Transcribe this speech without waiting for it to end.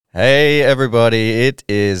Hey everybody, it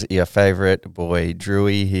is your favourite boy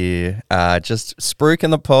Drewy here. Just spruiking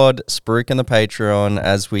the pod, spruiking the Patreon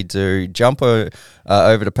as we do. Jump over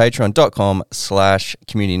to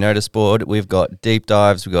patreon.com/community notice board. We've got deep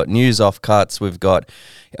dives, we've got news offcuts, we've got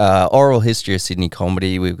oral history of Sydney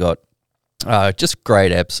comedy, we've got just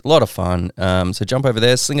great eps, a lot of fun. So jump over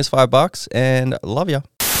there, sling us $5 and love ya.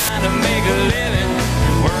 To make a living,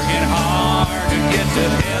 working hard to get to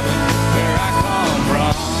heaven where I come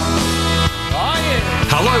from. Oh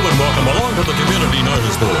yeah. Hello and welcome along to the Community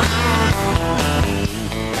Notice Board.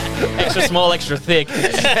 Extra small, extra thick.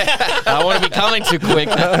 I want to be coming too quick.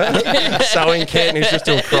 Sewing kit and he's just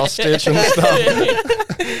doing cross stitch and stuff.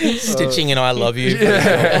 Stitching and I love you.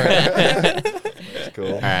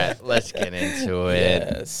 Cool. All right, let's get into it.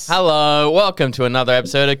 Yes. Hello, welcome to another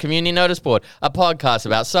episode of Community Notice Board, a podcast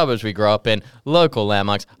about suburbs we grew up in, local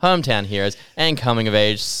landmarks, hometown heroes, and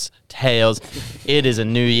coming-of-age tales. It is a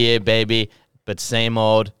new year, baby, but same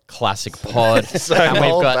old classic pod. Same And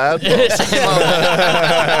old bad pod. Same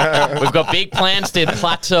old. We've got big plans to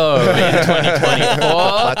plateau in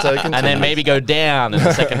 2024, and then maybe go down in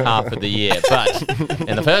the second half of the year. But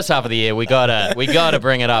in the first half of the year, we gotta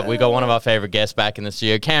bring it up. We got one of our favorite guests back in the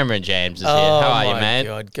studio. Cameron James is here. How are you, mate?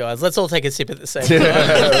 God, guys, let's all take a sip at the same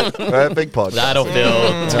time. Big pod. That'll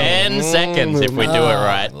fill 10 seconds if we do it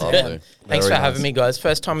right. Lovely. Thanks Very for having nice. me, guys.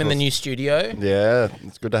 First time in the new studio. Yeah,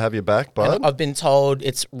 it's good to have you back, bud. And I've been told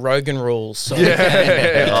it's Rogan rules, so Yeah. we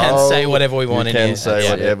can Oh, say whatever we want you in can here. say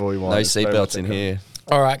Yeah. whatever we want. No It's very seatbelts much in okay. here.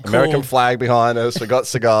 All right, cool. American flag behind us. We got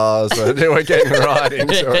cigars. We're getting right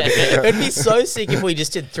into it. It'd be so sick if we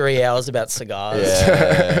just did 3 hours about cigars.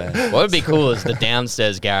 Yeah. What would be cool is the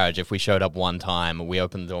downstairs garage. If we showed up one time and we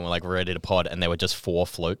opened the door and we're like ready to pod, and there were just 4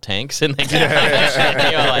 float tanks in the garage.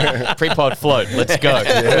 And you were like, pre-pod float, let's go.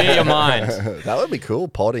 Clear your mind. That would be cool.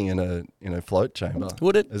 Podding in a float chamber.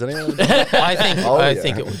 Would it? Is anyone? I think Oh, I yeah.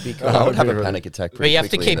 think it would be cool. I would have a really- panic attack But pretty you have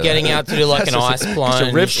to quickly keep in getting out to do like an ice plunge.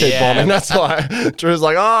 It's a ribs keep Yeah. bombing. That's why Drew's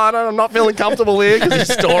like, I'm not feeling comfortable here because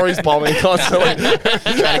his story's bombing constantly. Trying to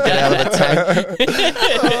get out of the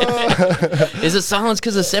tank. Is it silence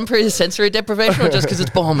because of sensory deprivation or just because it's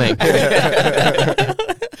bombing?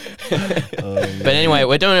 But anyway,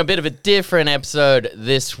 we're doing a bit of a different episode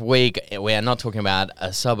this week. We are not talking about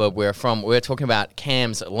a suburb we're from. We're talking about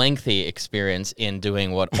Cam's lengthy experience in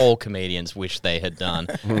doing what all comedians wish they had done,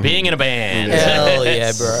 being in a band. Hell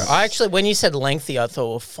yeah, bro. I actually, when you said lengthy, I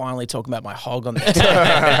thought we're finally talking about my hog on the table.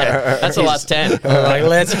 That's the last 10. Like,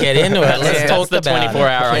 let's get into it. Let's talk That's the about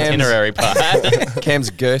 24-hour it. itinerary part. Cam's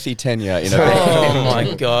girthy tenure in a Oh band.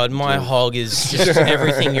 my god, my hog is just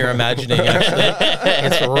everything you're imagining. Actually,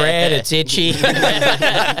 it's red, it's itchy,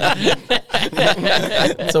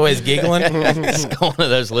 it's always giggling. It's got one of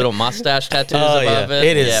those little mustache tattoos Oh yeah, above it.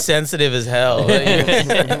 it is Yep. sensitive as hell.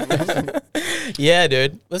 Yeah,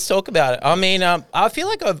 dude. Let's talk about it. I mean, I feel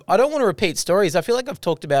like I don't want to repeat stories. I feel like I've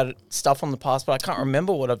talked about stuff on the past, but I can't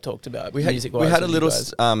remember what I've talked about. We had music-wise a with little you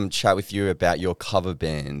guys. chat with you about your cover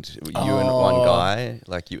band. You and one guy.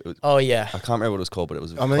 Like you. Oh yeah. I can't remember what it was called, but it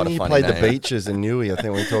was I quite mean, a you funny played name. the beaches in Newey. I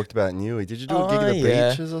think we talked about Newey. Did you do a gig at the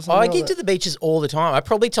beaches or Oh, something? I gig to the beaches all the time. I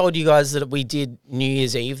probably told you guys that we did New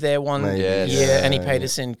Year's Eve there one Maybe. year, Yes. and he paid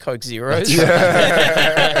us in Coke Zeros.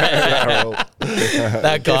 that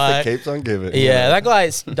That guy. keeps on giving. Yeah, that guy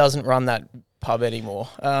doesn't run that pub anymore.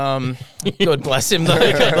 God bless him, though.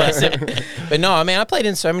 God bless him. But no, I mean, I played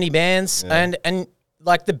in so many bands, and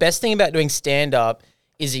like the best thing about doing stand up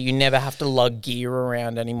is that you never have to lug gear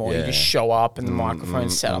around anymore. You Yeah. just show up and the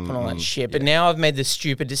microphone's set up and all that shit. But now I've made the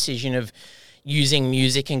stupid decision of using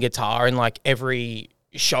music and guitar in like every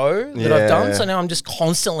show that I've done. Yeah. So now I'm just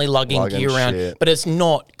constantly lugging Lugging gear around, shit. but it's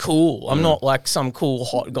not cool. I'm not like some cool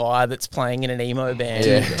hot guy that's playing in an emo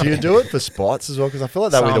band. Do you do it for spots as well? Because I feel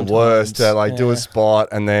like that would be the Sometimes, worst to like do yeah. a spot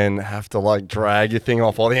and then have to like drag your thing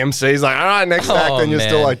off while the MC's like, all right, next Oh, act, and you're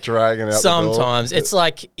still man. like dragging out. Sometimes it's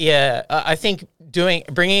like, yeah, I think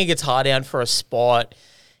bringing a guitar down for a spot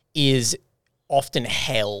is often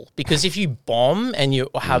hell, because if you bomb and you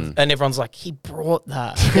have and everyone's like, he brought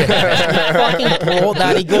that, he fucking brought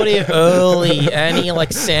that, he got here early and he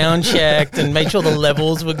like sound checked and made sure the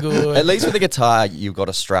levels were good. At least with a guitar, you've got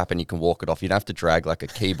a strap and you can walk it off. You don't have to drag like a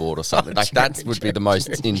keyboard or something. Like that would be the most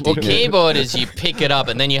Well, indignant. keyboard is you pick it up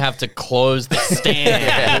and then you have to close the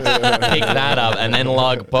stand, pick that up, and then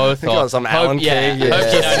lug both got off. some Allen key, Hope you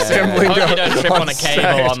assembling don't going trip on on a cable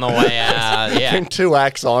stage. on the way out. Yeah. And 2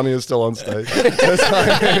 acts on, you're still on stage. It's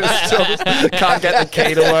like, you still can't get the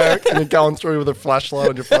key to work, and you're going through with a flashlight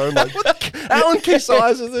on your phone, like, what? How in key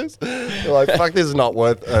size is this? You're like, fuck, this is not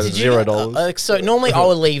worth $0. So normally I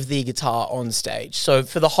would leave the guitar on stage. So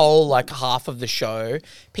for the whole like half of the show,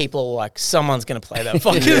 people are like, someone's going to play that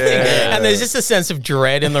fucking thing. And there's just a sense of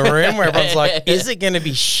dread in the room where everyone's like, is it going to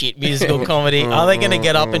be shit musical comedy? Are they going to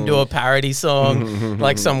get up and do a parody song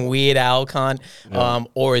like some Weird Al cunt?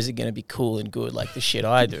 Or is it going to be cool and good like the shit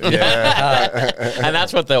I do? And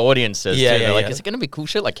that's what the audience says Yeah, too. They're yeah, like, yeah. is it going to be cool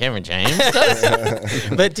shit like Cameron James does?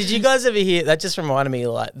 But did you guys ever hear, that just reminded me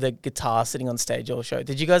like the guitar sitting on stage all show.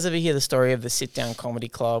 Did you guys ever hear the story of the Sit Down Comedy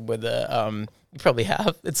Club where you probably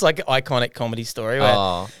have. It's like an iconic comedy story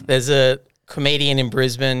where there's a comedian in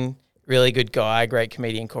Brisbane, really good guy, great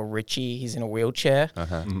comedian called Richie. He's in a wheelchair.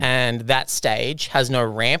 And that stage has no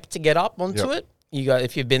ramp to get up onto it. You guys,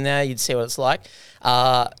 if you've been there, you'd see what it's like.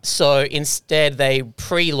 So instead, they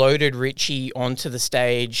preloaded Richie onto the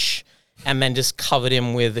stage and then just covered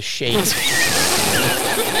him with a sheet.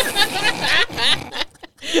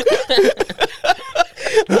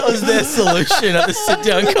 That was their solution at the Sit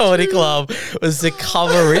Down Comedy Club, was to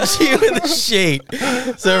cover Richie with a sheet.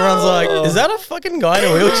 So everyone's like, is that a fucking guy in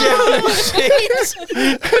a wheelchair with a sheet?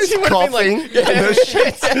 He's coughing.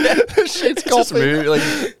 The shit's Just coughing. move, like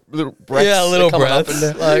little breaths. Yeah, little coming up breaths.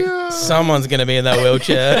 and down. Like, someone's going to be in that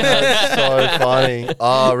wheelchair. So funny.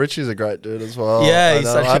 Oh, Richie's a great dude as well. Yeah, I he's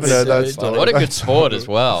know. such I a haven't good heard that dude. story. What a good sport as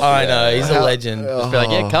well. I know, he's a legend. Just be like,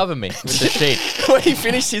 yeah, cover me with the sheet. When he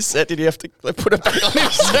finished his set, did he have to like, put it back on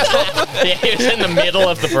himself? Yeah, he was in the middle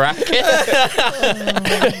of the bracket.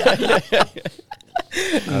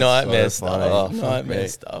 Nightmare so funny. stuff. Oh, fuck Nightmare me.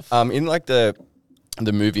 stuff. In like the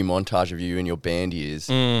movie montage of you and your band years,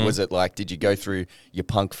 was it like, did you go through your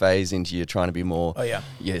punk phase into your trying to be more,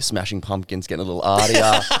 Smashing Pumpkins, getting a little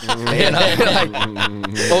artier? You know,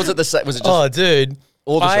 like, or was it the same? Was it just Oh, dude.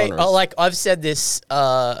 all the genres? I've said this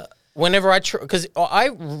whenever I because I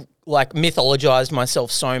like mythologized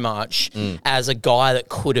myself so much as a guy that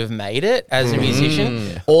could have made it as a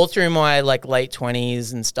musician. All through my like late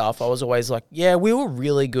 20s and stuff, I was always like, yeah, we were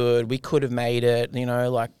really good. We could have made it, you know,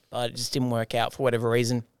 like it just didn't work out for whatever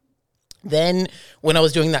reason. Then when I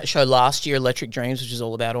was doing that show last year, Electric Dreams, which is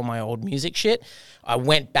all about all my old music shit, I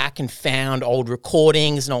went back and found old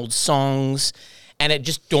recordings and old songs, and it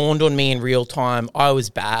just dawned on me in real time I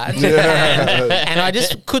was bad. And I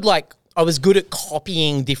just could like, I was good at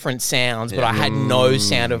copying different sounds, but I had no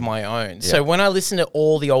sound of my own. So when I listened to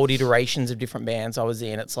all the old iterations of different bands I was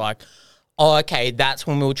in, it's like, oh, okay, that's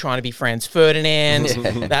when we were trying to be Franz Ferdinand.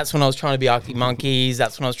 That's when I was trying to be Arctic Monkeys.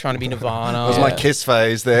 That's when I was trying to be Nirvana. That was my Kiss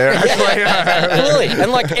phase there. Really.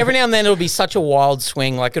 And like every now and then it'll be such a wild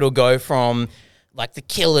swing. Like it'll go from like the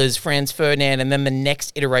Killers, Franz Ferdinand, and then the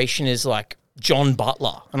next iteration is like John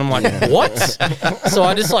Butler. And I'm like, what? So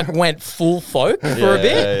I just like went full folk for a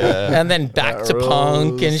bit and then back That to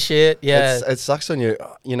punk and rules. shit. Yeah. It sucks when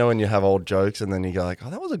when you have old jokes and then you go like, oh,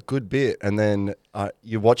 that was a good bit. And then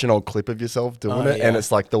you watch an old clip of yourself doing it and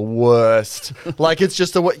it's like the worst. Like it's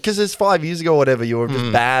just because it's 5 years ago or whatever, you were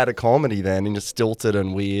just bad at comedy then and you're stilted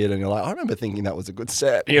and weird. And you're like, I remember thinking that was a good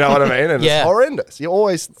set. You know what I mean? And it's horrendous. You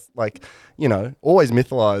always like, always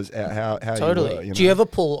mythologize how Totally. you were. Do you ever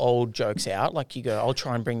pull old jokes out? Like you go, I'll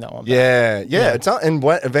try and bring that one back. Yeah. It's not, and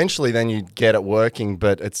eventually then you get it working,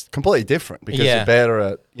 but it's completely different because you're better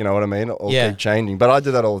at, you know what I mean, or keep changing. But I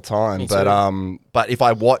do that all the time. Me But too. but if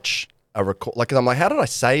I watch a record, like, 'cause I'm like, how did I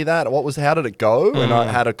say that? How did it go? And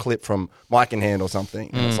I had a clip from Mike and Hand or something,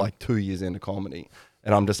 and it's like 2 years into comedy,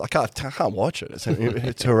 and I'm just, I can't watch it.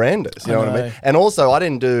 It's horrendous. You know what I mean? And also, I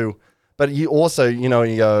didn't do. But you also, you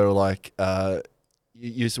go like, you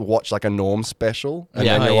used to watch like a Norm special, and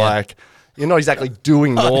then you're like, you're not exactly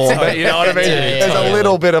doing Norm, but you know what I mean? There's a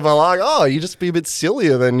little bit of a like, oh, you just be a bit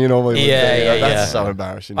sillier than you normally would be. That's so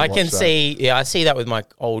embarrassing. to I can watch that. see, I see that with my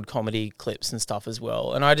old comedy clips and stuff as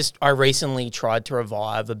well. And I recently tried to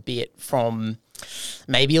revive a bit from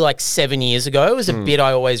maybe like 7 years ago. It was a bit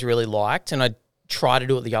I always really liked, and I tried to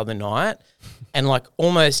do it the other night, and like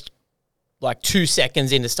almost like 2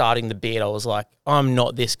 seconds into starting the bit, I was like, I'm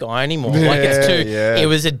not this guy anymore. Like it's too, it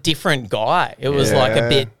was a different guy. It was like a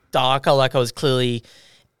bit darker. Like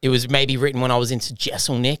it was maybe written when I was into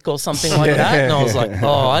Jesselnick or something like that. And I was like,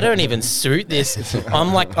 oh, I don't even suit this.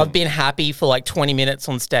 I'm like, I've been happy for like 20 minutes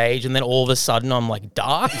on stage, and then all of a sudden I'm like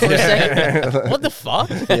dark for a second. What the fuck?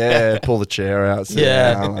 Yeah, pull the chair out. Sit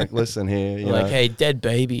down, like, listen here. You Like, know. hey, dead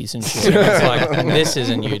babies and shit. It's like, this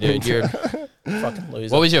isn't you, dude. You're a fucking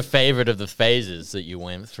loser. What was your favorite of the phases that you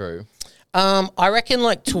went through? I reckon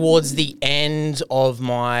like towards the end of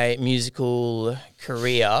my musical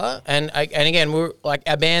career, and again, we're like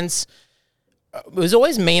our bands it was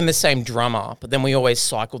always me and the same drummer, but then we always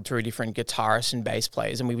cycled through different guitarists and bass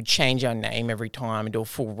players, and we would change our name every time and do a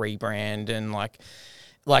full rebrand and like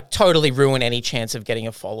totally ruin any chance of getting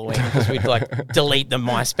a following because we'd like delete the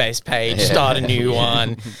MySpace page, start a new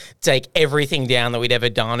one, take everything down that we'd ever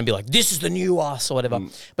done and be like, this is the new us or whatever.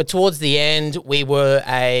 But towards the end, we were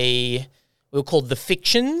called The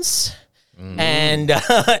Fictions, and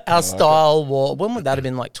our style was, when would that have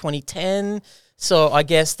been, like 2010? So I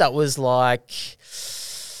guess that was like,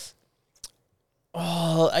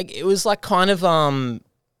 it was like kind of,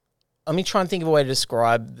 let me try and think of a way to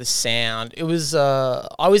describe the sound. It was,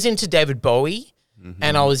 I was into David Bowie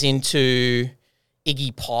and I was into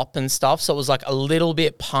Iggy Pop and stuff. So it was like a little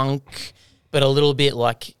bit punk, but a little bit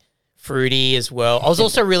like fruity as well. I was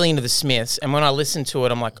also really into the Smiths. And when I listened to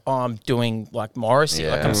it, I'm like, oh, I'm doing like Morrissey.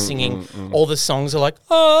 Like I'm singing, all the songs are like,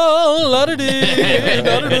 oh, la-da-dee,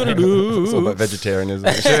 da-da-da-da-doo. It's all about vegetarianism.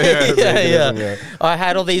 Yeah. I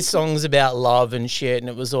had all these songs about love and shit, and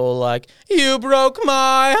it was all like, you broke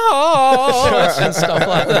my heart, and stuff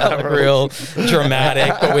like that. Like real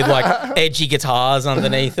dramatic, but with like edgy guitars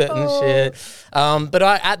underneath it and shit. But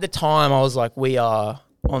at the time, I was like, we are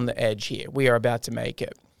on the edge here. We are about to make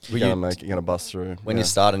it. You're gonna bust through. When you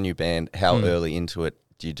start a new band, how early into it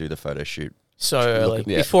do you do the photo shoot? So early,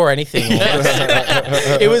 before anything.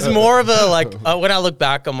 It was more of a like, when I look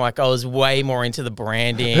back, I'm like, I was way more into the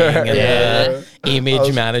branding and the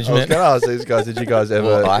image management. I was going to ask these guys, did you guys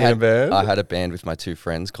ever in a band? I had a band with my two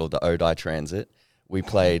friends called the Odai Transit. We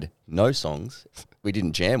played no songs. We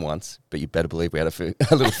didn't jam once, but you better believe we had a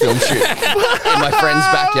little film shoot in my friend's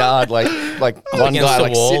backyard. Like one guy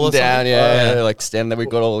like sitting down, like standing there. We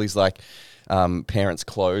got all these like parents'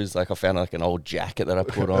 clothes. Like I found like an old jacket that I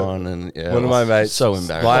put on, and one of my mates. So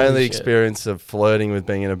embarrassing. My only experience of flirting with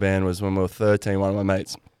being in a band was when we were 13. One of my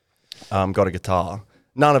mates got a guitar.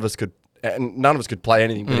 None of us could play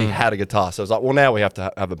anything, but he had a guitar. So I was like, well, now we have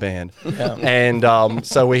to have a band. And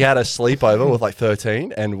so we had a sleepover with like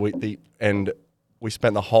 13, and we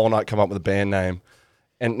spent the whole night coming up with a band name.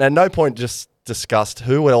 And at no point just discussed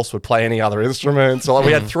who else would play any other instruments. So like,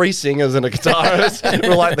 we had 3 singers and a guitarist.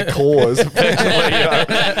 We're like the Cores, effectively. You know?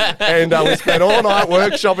 And we spent all night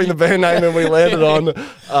workshopping the band name, and we landed on,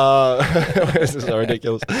 this is so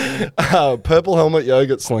ridiculous, Purple Helmet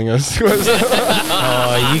Yogurt Slingers.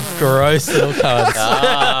 Oh, you gross little cunts.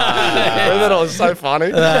 I thought it was so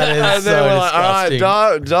funny. That is and then so we're like, all disgusting.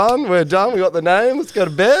 right, done. We're done. We got the name. Let's go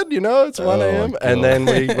to bed. You know, it's 1 a.m. And then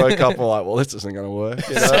we woke up and we're like, well, this isn't going to work.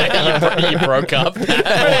 You know? You broke up. Pretty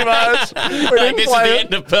much. We Like, didn't this is play the it.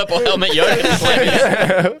 end of Purple Helmet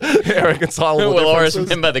Yoga. Yeah, reconcilable We'll always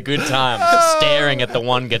differences. remember the good times, staring at the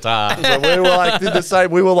one guitar. So we were like, did the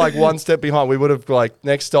same. We were like one step behind. We would have like,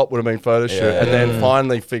 next stop would have been photo shoot, and then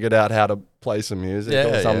finally figured out how to play some music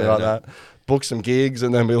or something like that. Book some gigs,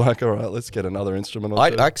 and then be like, all right, let's get another instrument.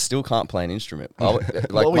 I still can't play an instrument. Like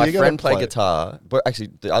What were my you gonna friend played play? guitar, but actually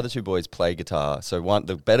the other 2 boys play guitar. So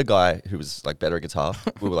the better guy who was like better at guitar,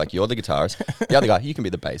 we were like, you're the guitarist. The other guy, you can be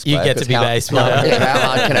the bass player. You get to 'cause be bass player. How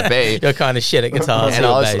hard can it be? You're kind of shit at guitars And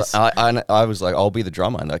or I bass. I was like, I'll be the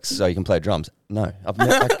drummer, and like, so you can play drums. No,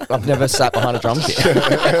 I've never sat behind a drum kit.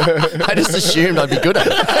 I just assumed I'd be good at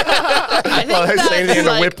it. Well, I've seen it in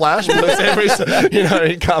the Whiplash, but it's every,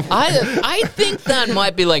 you can't. I think that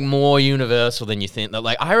might be like more universal than you think. That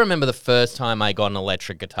like I remember the first time I got an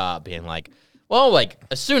electric guitar being like, well, like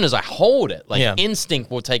as soon as I hold it, like instinct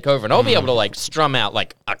will take over, and I'll be able to like strum out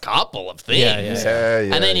like a couple of things.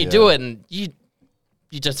 And then you do it, and you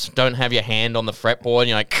just don't have your hand on the fretboard, and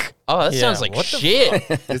you're like, oh, that sounds like shit.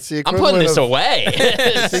 It's the I'm equivalent putting this of, away.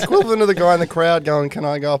 It's the equivalent of the guy in the crowd going, "Can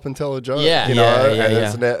I go up and tell a joke?" Yeah. you know. Yeah, and yeah.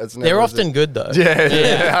 It's never They're as often good though. Yeah,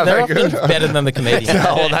 They're they're often good. better than the comedian.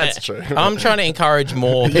 Oh, that's true. I'm trying to encourage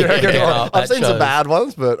more people to get up I've at seen some shows. bad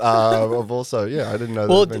ones, but I've also, I didn't know.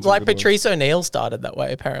 Well, there's been some like good ones. Patrice O'Neill started that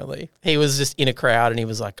way, apparently. He was just in a crowd and he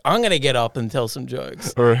was like, I'm going to get up and tell some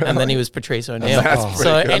jokes. And then he was Patrice O'Neill. That's pretty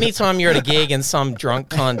So good. anytime you're at a gig and some drunk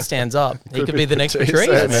cunt stands up, he could be the next Patrice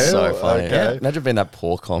Patrice. O'Neill. So funny. Okay. Imagine being that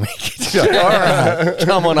poor comic.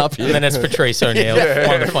 Come on up And here. then it's Patrice O'Neill,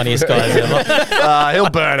 one of the funniest guys ever. He'll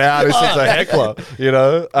burn out. He's just a heckler, you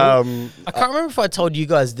know. I can't remember if I told you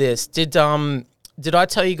guys this. Did I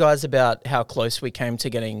tell you guys about how close we came to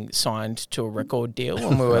getting signed to a record deal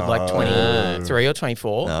when we were like 23 or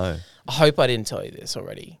 24? No. I hope I didn't tell you this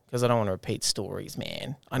already because I don't want to repeat stories,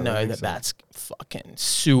 man. I know that's fucking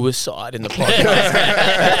suicide in the podcast.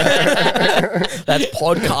 That's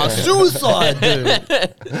podcast suicide, dude.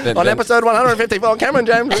 On episode 154, Cameron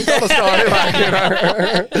James will tell a story.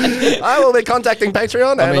 I will be contacting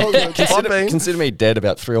Patreon and consider me dead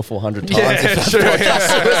about 300 or 400 times. Yeah,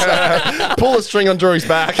 sure. Pull a string on Drew's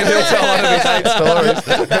back and he'll tell one of his 8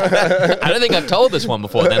 stories. I don't think I've told this one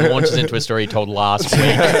before. Then launches into a story he told last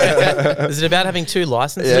week. Is it about having 2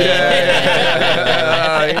 licenses? You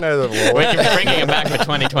know the law. We're bringing it back for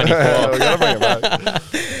 2024. Yeah, we gotta bring it back.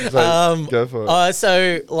 So, go for it.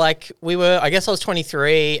 So like I guess I was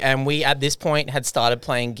 23 and we at this point had started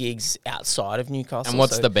playing gigs outside of Newcastle. And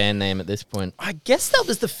what's the band name at this point? I guess that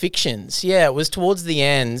was the Fictions. Yeah, it was towards the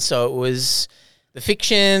end. So it was the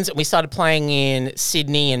Fictions. And we started playing in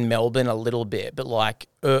Sydney and Melbourne a little bit, but like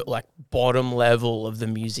bottom level of the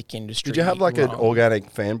music industry. Did you have like an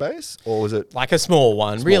organic fan base, or was it like a small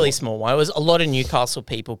one, really small one? It was a lot of Newcastle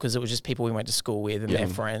people because it was just people we went to school with and their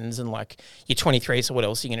friends. And like you're 23, so what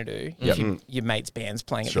else are you gonna do? Your mate's band's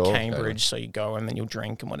playing at the Cambridge, so you go and then you'll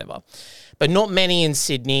drink and whatever. But not many in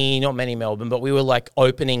Sydney, not many in Melbourne. But we were like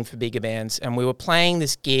opening for bigger bands, and we were playing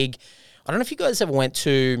this gig. I don't know if you guys ever went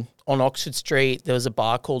to on Oxford Street. There was a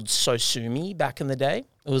bar called Sosumi back in the day.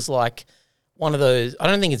 It was like one of those, I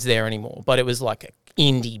don't think it's there anymore, but it was like an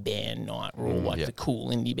indie band night where all like the cool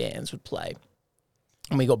indie bands would play.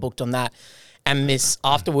 And we got booked on that. And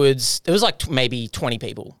afterwards, there was like maybe 20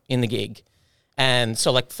 people in the gig. And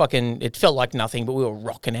so like it felt like nothing, but we were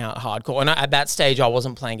rocking out hardcore. And at that stage, I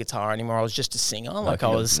wasn't playing guitar anymore. I was just a singer. Like I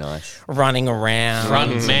was running around.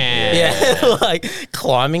 Front man. Yeah, like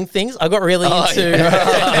climbing things. I got really into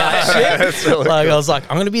that shit. Really like cool. I was like,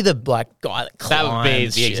 I'm going to be the guy that climbs. That would be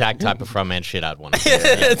the exact type of frontman shit I'd want to do.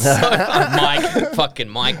 It's so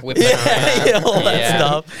Mike whipping around. All that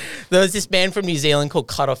stuff. There was this band from New Zealand called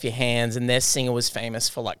Cut Off Your Hands, and their singer was famous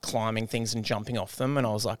for like climbing things and jumping off them. And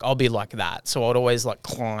I was like, I'll be like that. So I'd always like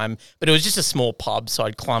climb, but it was just a small pub, so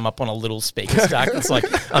I'd climb up on a little speaker stack that's like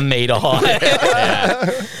a meter high. That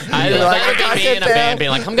would be me in a band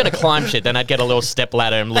being like, I'm going to climb shit. Then I'd get a little step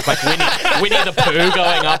ladder and look like Winnie the Pooh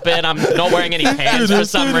going up it. I'm not wearing any pants for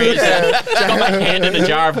some reason. Just got my hand in a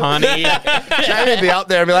jar of honey. Jamie'd be up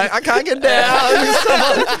there and be like, I can't get down.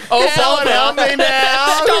 Someone help me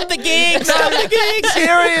now. Stop the gig. Stop the gig.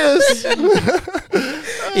 Serious.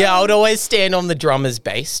 Yeah, I would always stand on the drummer's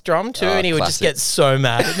bass drum too, and he would just get so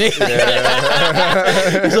mad at me.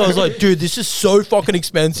 So I was like, dude, this is so fucking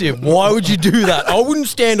expensive. Why would you do that? I wouldn't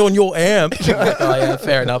stand on your amp. Like, oh yeah,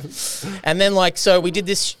 fair enough. And then like, so we did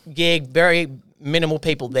this gig, very minimal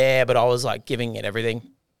people there, but I was like giving it everything.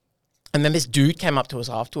 And then this dude came up to us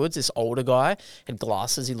afterwards, this older guy, had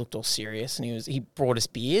glasses, he looked all serious, and he brought us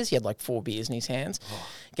beers. He had like 4 beers in his hands,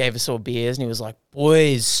 gave us all beers, and he was like,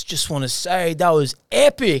 boys, just want to say, that was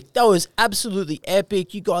epic. That was absolutely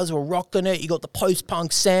epic. You guys were rocking it. You got the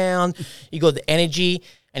post-punk sound. You got the energy.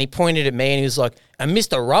 And he pointed at me and he was like, and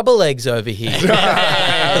Mr. Rubberlegs over here. So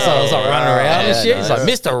I was like running around and shit. He's like,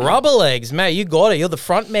 Mr. Rubberlegs, mate, you got it. You're the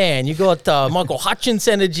front man. You got Michael Hutchins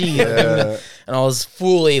energy. And I was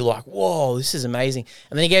fully like, whoa, this is amazing.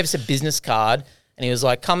 And then he gave us a business card and he was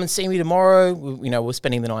like, come and see me tomorrow. We're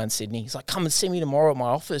spending the night in Sydney. He's like, come and see me tomorrow at my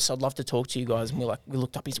office. I'd love to talk to you guys. And we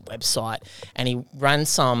looked up his website and he ran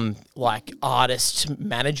some like artist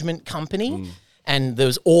management company. And there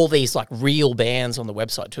was all these like real bands on the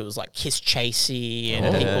website too. It was like Kiss Chasey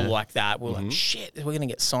and people like that. We were like, shit, we're going to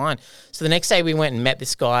get signed. So the next day we went and met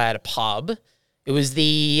this guy at a pub. It was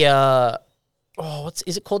the,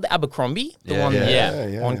 is it called the Abercrombie? The one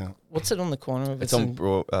what's it on the corner of? It's on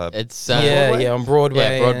Broadway. On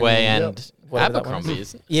Broadway. Yeah, Broadway and Abercrombie,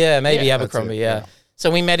 isn't it? Yeah, maybe Abercrombie, yeah. So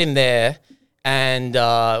we met him there. And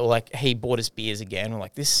he bought us beers again. We're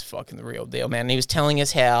like, this is fucking the real deal, man. And he was telling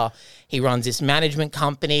us how he runs this management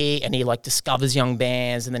company and he like discovers young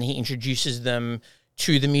bands and then he introduces them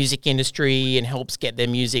to the music industry and helps get their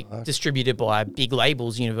music distributed by big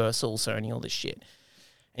labels, Universal, Sony, all this shit.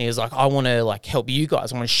 And he was like, I want to like help you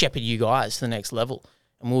guys. I want to shepherd you guys to the next level.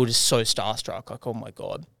 And we were just so starstruck, like, oh my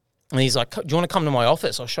God. And he's like, do you want to come to my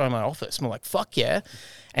office? I'll show you my office. And we're like, fuck yeah.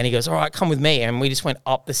 And he goes, all right, come with me. And we just went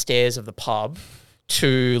up the stairs of the pub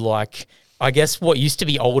to like, I guess what used to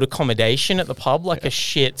be old accommodation at the pub, like a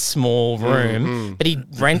shit small room. But he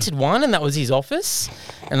rented one and that was his office.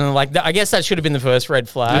 And then like, I guess that should have been the first red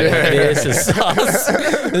flag. Like, this is sus.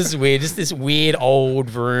 This is weird. Just this weird old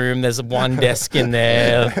room. There's one desk in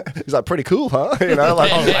there. He's like, pretty cool, huh? You know,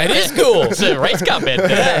 like, it is cool. It's a race car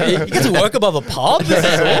bed. You get to work above a pub. This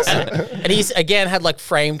is awesome. And he's again had like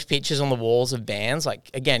framed pictures on the walls of bands. Like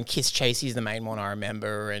again, Kiss Chasey's the main one I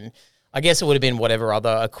remember, and I guess it would have been whatever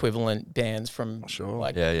other equivalent bands from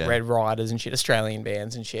like Yeah. Red Riders and shit, Australian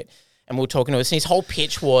bands and shit. And we were talking to us, and his whole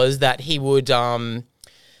pitch was that he would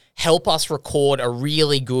help us record a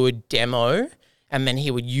really good demo, and then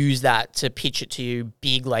he would use that to pitch it to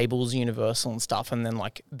big labels, Universal and stuff, and then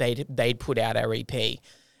like they'd put out our EP.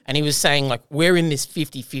 And he was saying, like, we're in this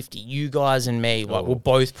 50-50, you guys and me. Like, we'll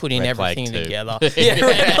both put in Red Flag everything 2. together. Yeah,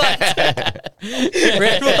 Red Flag 2.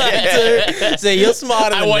 Red Flag 2. So you're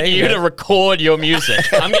smarter than I want me, you man. to record your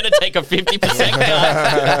music. I'm going to take a 50% cut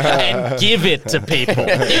and give it to people.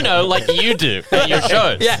 You know, like you do at your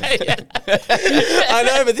shows. Yeah. I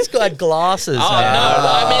know, but this guy had glasses. Oh, man. no.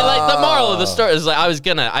 I mean, like, the moral of the story is, like,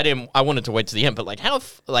 I wanted to wait to the end, but, like,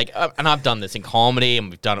 and I've done this in comedy,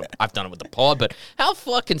 and I've done it with the pod, but how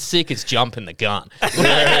fucking sick is jumping the gun? Like,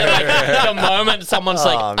 the moment someone's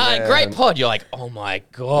like, man. great pod, you're like, oh my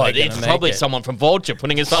God, They're it's gonna probably make it. someone from Vulture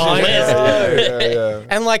putting us on the I list. know.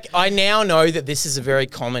 And like, I now know that this is a very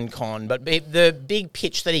common con, but the big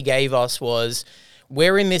pitch that he gave us was,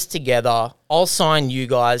 we're in this together. I'll sign you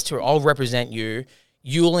guys I'll represent you.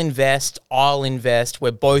 You'll invest, I'll invest. We're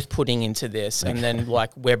both putting into this, and then like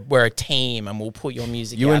we're a team, and we'll put your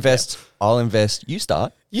music. You out invest, I'll invest, you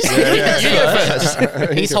start. You go first.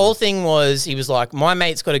 His whole thing was, he was like, my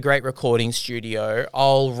mate's got a great recording studio.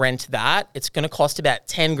 I'll rent that. It's going to cost about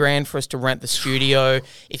 10 grand for us to rent the studio.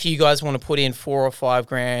 If you guys want to put in 4 or 5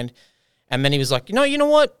 grand. And then he was like, you know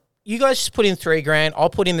what? You guys just put in 3 grand. I'll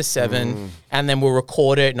put in the 7 and then we'll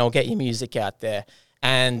record it and I'll get your music out there.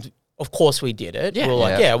 And of course we did it. Yeah. We were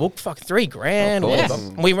like, Yeah. we'll fuck 3 grand. Of course. Whatever.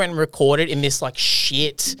 And we went and recorded in this like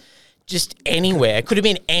shit, just anywhere. It could have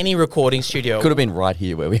been any recording studio. Could have been right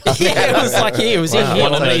here where we are. Yeah, it was like here. It was in here.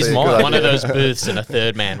 One of on That's these actually a good mics. One of those booths in a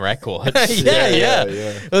Third Man Records. yeah.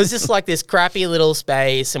 It was just like this crappy little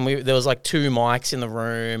space, and there was like 2 mics in the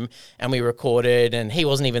room, and we recorded, and he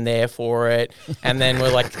wasn't even there for it. And then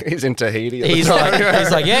we're like, He's in Tahiti. At the he's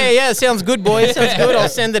time. like, yeah, sounds good, boys, sounds good. I'll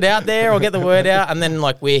send it out there. I'll get the word out. And then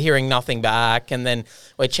like we're hearing nothing back, and then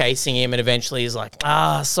we're chasing him, and eventually he's like,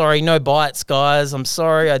 sorry, no bites, guys. I'm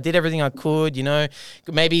sorry. I did everything I could.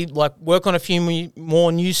 Maybe like work on a few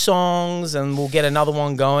more new songs, and we'll get another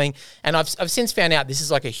one going. And I've since found out this is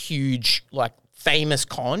like a huge, like famous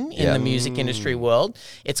con in the music industry world.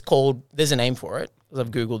 It's called, there's a name for it, because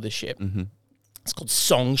I've Googled this shit. It's called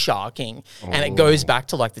song sharking, and it goes back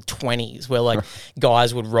to like the 20s, where like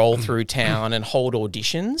guys would roll through town and hold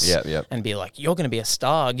auditions Yep. and be like, you're going to be a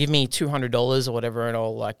star, give me $200 or whatever, and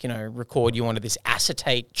I'll like, record you onto this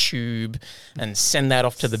acetate tube and send that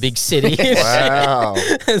off to the big city. Wow.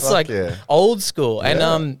 It's Fuck like yeah. old school.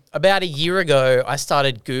 And about a year ago, I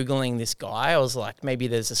started Googling this guy. I was like, maybe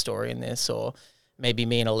there's a story in this, or maybe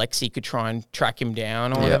me and Alexi could try and track him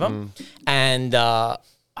down or whatever. And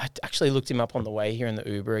I actually looked him up on the way here in the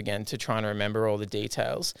Uber again to try and remember all the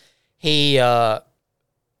details. He, okay,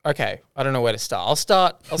 I don't know where to start.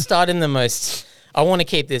 I'll start in the most, I want to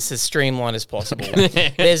keep this as streamlined as possible.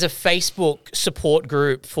 There's a Facebook support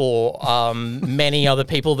group for many other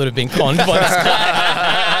people that have been conned by this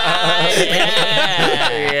guy.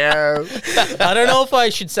 Yeah. I don't know if I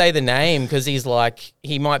should say the name because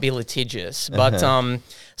he might be litigious, but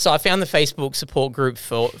so I found the Facebook support group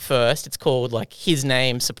first. It's called like his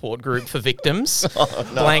name support group for victims,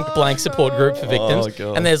 blank support group for victims,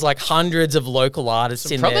 God. and there's like hundreds of local artists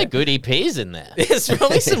in Probably there. good EPs in there. There's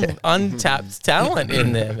probably some untapped talent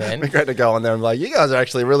in there, man. Great to go on there and be like, you guys are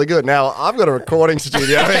actually really good. Now I've got a recording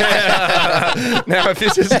studio. Now if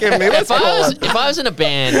this is giving me, let's If call it. I was in a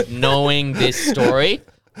band knowing this story,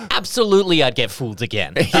 absolutely I'd get fooled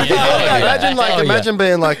again. Imagine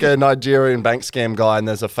being like a Nigerian bank scam guy, and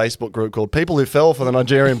there's a Facebook group called People Who Fell for the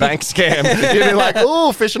Nigerian Bank Scam. You'd be like,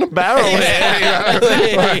 "Ooh, fish in a barrel."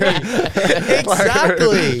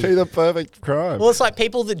 Exactly. Be the perfect crime. Well, it's like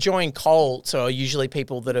people that join cults are usually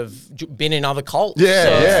people that have been in other cults. Yeah,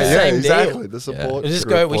 So it's the same deal. exactly. The support. We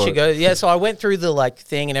group for should it. go. Yeah, so I went through the like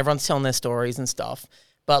thing, and everyone's telling their stories and stuff.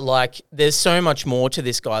 But like, there's so much more to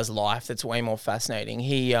this guy's life that's way more fascinating.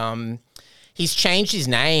 He's changed his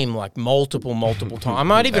name like multiple times. I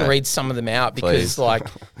might even read some of them out because Please. like,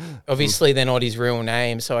 obviously they're not his real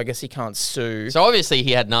name, so I guess he can't sue. So obviously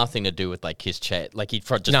he had nothing to do with like his chat. Like he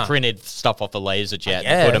just No. printed stuff off a laser jet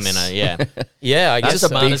and put him in a Yeah, I guess Just a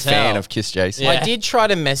so. big as fan hell. of Kiss Jason. I did try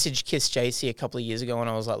to message Kiss JC a couple of years ago when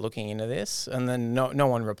I was like looking into this, and then no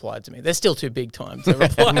one replied to me. They're still too big time to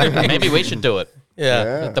reply to me. Maybe we should do it.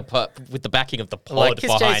 Yeah. With the backing of the pod Like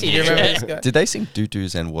Kiss behind JC, do you you. remember this guy? Did they sing Doo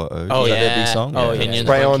Doos and Woes? Oh, Was that yeah. their big song? Oh, yeah. Opinions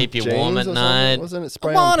Spray won't on keep you jeans warm or at something? night. Wasn't it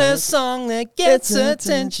spray I want on a pants? song that gets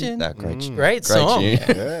attention. That great. Great Great song. tune.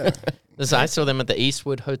 Yeah. Listen, I saw them at the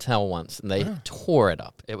Eastwood Hotel once, and they tore it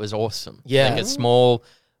up. It was awesome. Yeah. Like a small,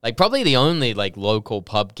 like probably the only like local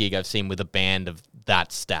pub gig I've seen with a band of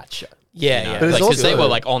that stature. Yeah, You know? yeah. But it's Like, because they also- were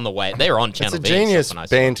like on the way. They were on It's Channel a V. genius when I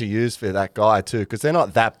saw band to use for that guy too, because they're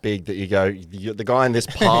not that big that you go. The guy in this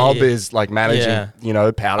pub is like managing,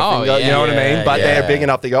 Yeah. Powderfinger. Oh, you know what I yeah, mean? But yeah. they're big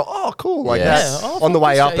enough to go, oh, cool, like Yes. that Yeah, oh, on the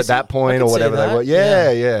way fuck, up at Jason. that point I or could see whatever they that. were.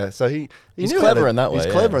 Yeah. So he He's knew clever how to- in that way,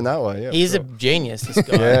 He's clever yeah. in that way. Yeah, He's sure. a genius, this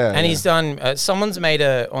guy. Yeah, and he's done. Someone's made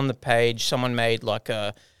on the page. Someone made like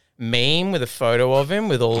a meme with a photo of him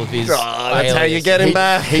with all of his. Oh, that's how you get him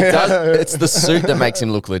back. He does. It's the suit that makes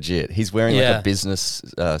him look legit. He's wearing like Yeah. a business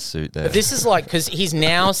suit there. But this is like because he's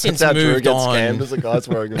now since That's how Drew moved gets on. scammed as a guy's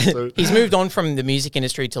wearing a suit. He's moved on from the music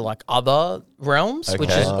industry to like other realms,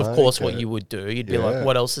 which is of course what Okay. you would do. You'd be Yeah. like,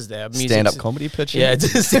 what else is there? Music's- Stand-up comedy pitching. Yeah,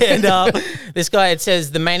 to stand up. This guy, it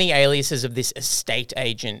says the many aliases of this estate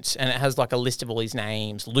agent, and it has like a list of all his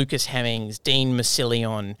names: Lucas Hemmings, Dean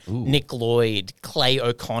Massilion, Nick Lloyd, Clay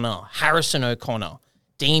O'Connor, Harrison O'Connor,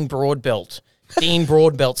 Dean Broadbelt. Dean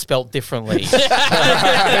Broadbelt spelt differently.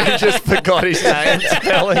 He just forgot his name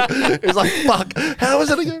spelling. He's like, fuck, how is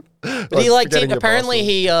it again? But he like did, apparently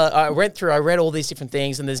he I read all these different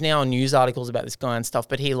things, and there's now news articles about this guy and stuff.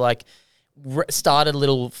 But he like started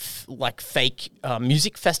little like fake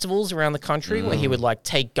music festivals around the country where he would like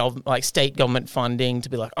take state government funding to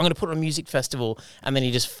be like, I'm going to put on a music festival, and then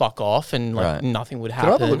he just fuck off and like Right. nothing would Can I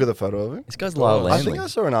happen. have a look at the photo of him? This guy's Lyle I think Landley. I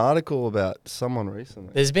saw an article about someone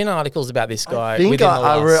recently. There's been articles about this guy. I think within the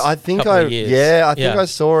I last think couple I of years. yeah, I think I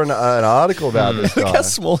saw an article about this Look guy. how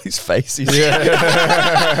small his face is.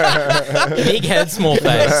 Big head, small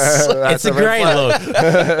face. It's a a red great look.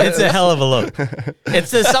 It's a hell of a look.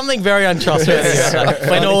 There's something very untrustworthy about that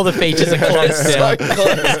when all the features are closed down.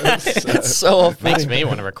 It's so off. Makes me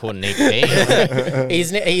want to record an EP.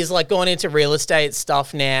 He's like gone into real estate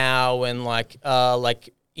stuff now and like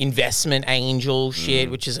investment angel shit,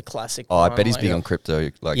 which is a classic. Oh, I one, bet he's like- big on crypto.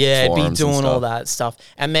 Like Yeah, be forums and doing all stuff. that stuff.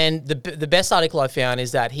 And then the best article I found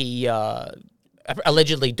is that he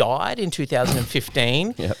allegedly died in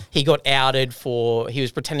 2015. Yep. He got outed he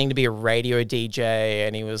was pretending to be a radio DJ,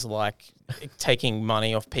 and he was like taking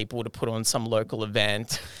money off people to put on some local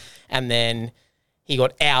event. And then he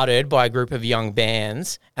got outed by a group of young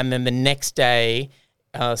bands. And then the next day,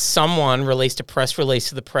 someone released a press release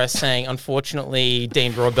to the press saying, unfortunately,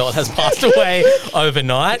 Dean Broadbelt has passed away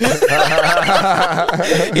overnight.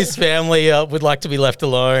 His family would like to be left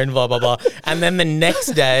alone, blah, blah, blah. And then the next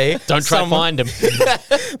day... Don't try to find him.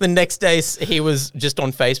 The next day, he was just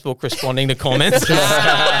on Facebook responding to comments.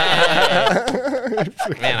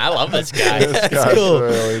 Man, I love this guy. That's guy's cool.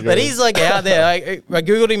 really good. But he's like out there. I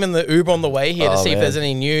Googled him in the Uber on the way here to see if man. there's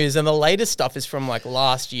any news. And the latest stuff is from like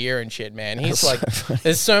last year and shit, man. He's like,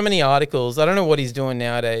 there's so many articles. I don't know what he's doing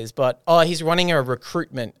nowadays, but he's running a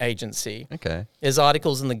recruitment agency. Okay. There's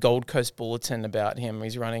articles in the Gold Coast Bulletin about him.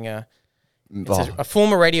 He's running it says, Oh, a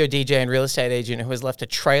former radio DJ and real estate agent who has left a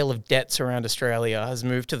trail of debts around Australia has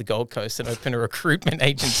moved to the Gold Coast and opened a recruitment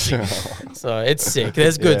agency. So it's sick.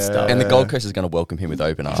 There's good stuff. and the Gold Coast is going to welcome him with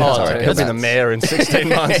open arms. Oh, I dude, reckon. He'll be the mayor in 16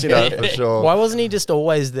 months, for sure. Why wasn't he just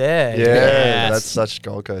always there? Yeah, Yes. that's such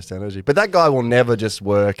Gold Coast energy. But that guy will never just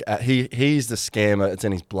work at he's the scammer, it's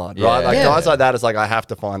in his blood, right? Like Yeah. guys like that, it's like I have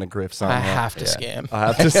to find a grift somewhere. I have to scam. I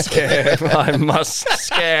have to scam. I must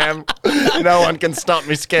scam. No one can stop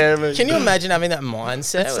me scamming. Can you imagine having that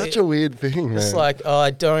mindset? It's such a weird thing, man. It's like, I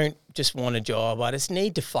don't just want a job. I just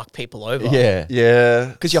need to fuck people over. Yeah. yeah.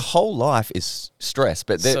 Because your whole life is stress,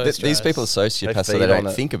 but So these stressed. people are sociopaths, so feed they don't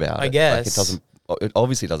on it. think about it. I Like, guess. it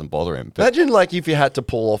obviously doesn't bother him. But Imagine like if you had to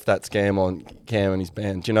pull off that scam on Cam and his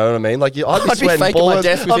band. Do you know what I mean? Like I'd be I'd be sweating faking my bullets.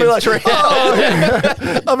 death I'd be within like, 3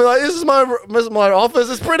 I'd be like, this is my office.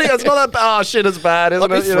 It's pretty. It's not that bad. Oh shit, it's bad, isn't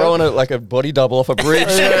I'd be it? You know? throwing like a body double off a bridge.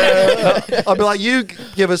 I'd be like, you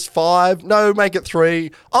give us 5. No, make it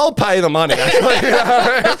 3. I'll pay the money.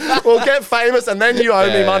 We'll get famous, and then you owe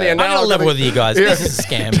me money. And I'm now gonna I'm level gonna- with you guys. This is a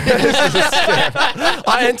scam.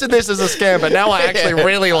 I entered this as a scam, but now I actually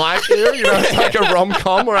really like you. You know, it's like a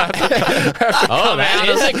rom-com where I have to Oh, that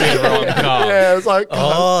is a good rom-com. yeah, it's like,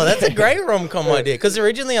 Oh, that's a great rom-com idea. Because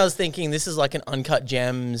originally I was thinking this is like an Uncut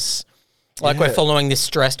Gems. Like we're following this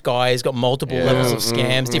stressed guy. He's got multiple levels of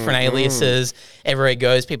scams, different aliases. Everywhere he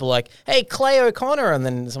goes, people are like, hey, Clay O'Connor. And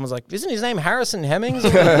then someone's like, isn't his name Harrison Hemmings?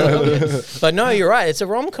 But no, you're right. It's a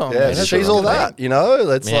rom-com. yeah, man. That's she's a all rom-com. that, you know?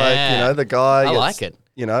 It's like, Yeah. you know, the guy. I gets- like it.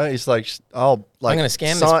 You know, he's like, oh, like I'm gonna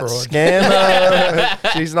scam this broad. Scam her.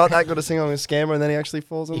 She's not that good a singer. I'm gonna scam her, and then he actually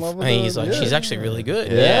falls in love with And her. he's like, Yeah. she's actually really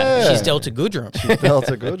good. Yeah. She's Delta Goodrum.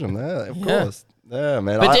 Delta Goodrum there, of Yeah. course. Yeah,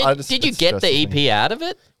 man. But I just, did you it's get the stresses me. EP out of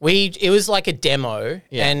it? It was like a demo,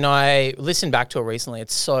 Yeah. and I listened back to it recently.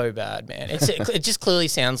 It's so bad, man. It just clearly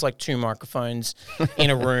sounds like two microphones in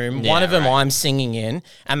a room. One of them I'm singing in,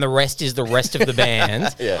 and the rest is the rest of the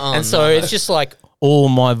band. And so it's just like all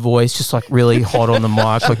my voice, just like really hot on the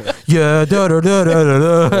mic, like yeah, da da da da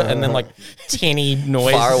da da, and then like tinny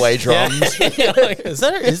noise, Far away drums. Yeah, like, is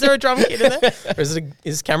there a drum kit in there, or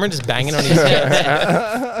is Cameron just banging on his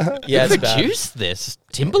head? Yeah, it's bad. Produced this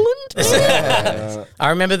Timberland? I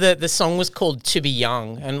remember the song was called "To Be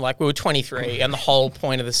Young," and like we were 23, and the whole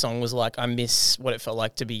point of the song was like, I miss what it felt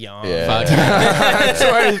like to be young. Fuck.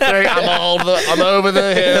 23, I'm over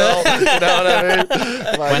the hill. You know what I mean?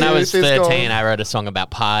 When I was youth is 13, gone. I wrote a song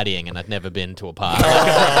about partying, and I'd never been to a party.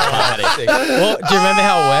 Well, do you remember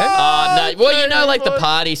how it went? No. Well, you know, like the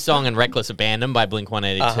party song and Reckless Abandon by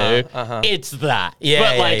Blink-182? It's that. Yeah,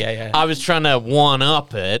 but yeah, like, yeah. I was trying to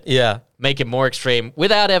one-up it, Yeah. make it more extreme,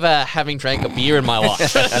 without ever having drank a beer in my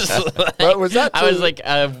life. But was that I to- was like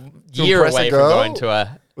a year impress a away from girl? going to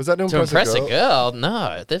a... Was that to To impress, impress a girl?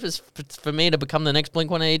 No. This was for me to become the next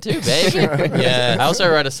Blink-182, baby. Yeah. I also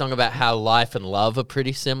wrote a song about how life and love are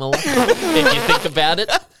pretty similar, if you think about it.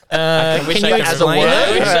 Can you I could- As a explain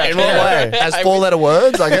word? it? In what way? As four-letter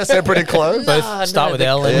words? I guess they're pretty close. Both start with the-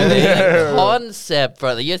 L and with E. the concept,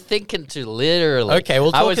 brother. You're thinking too literally. Okay, well,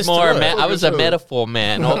 I talk was us more. through it. I was a metaphor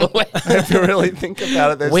man all the way. If you really think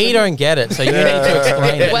about it, there's We don't get it, so you need to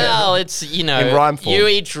explain it. Well, it's In rhyme form. you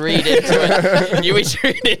each read into it. You each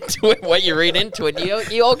read into it what you read into it.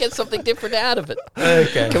 You all get something different out of it.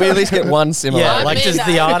 Okay. Can we at least get one similar? Yeah, like does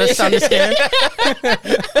the artist understand?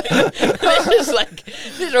 This is like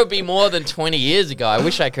this would be more than 20 years ago. I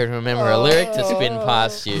wish I could remember a lyric to spin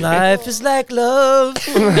past you. Life is like love.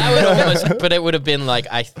 That would almost, but it would have been like,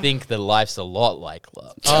 I think that life's a lot like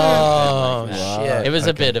love. Oh, shit. It was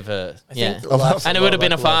a bit of a think life's and a it would have lot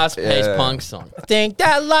been a like love. fast-paced Yeah. punk song. I think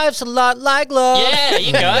that life's a lot like love. Yeah,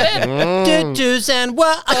 you got it. Do-dos and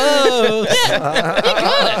whoa.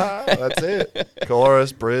 That's it.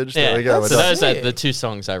 Chorus, bridge. There we go. So We're those done. are the two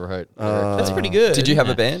songs I wrote. That's pretty good. Did you have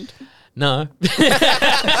a band? No. So you did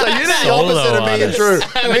the opposite of me and Drew.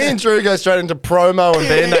 Me and Drew go straight into promo and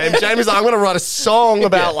band name. Jamie's like, I'm going to write a song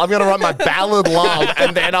about, I'm going to write my ballad love,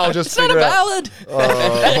 and then I'll just Not a figure out. ballad.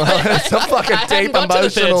 It's a fucking I haven't deep got to the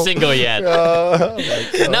third emotional. single yet. Oh, my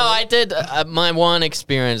God. No, I did. My one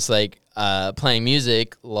experience, like playing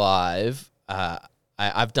music live.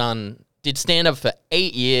 I've did stand up for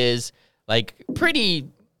 8 years, like pretty,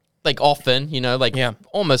 like often, you know, like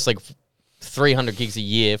almost like 300 gigs a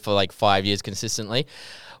year for like 5 years consistently.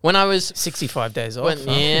 When I was 65 days off. well,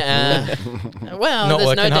 huh? well, Not there's no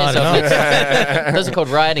working days hard off. Those are called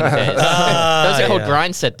writing days. Those are called yeah.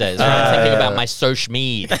 grind set days. Where I'm thinking about my social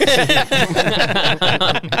media.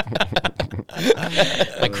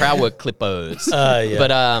 My crowd work clippos. Yeah.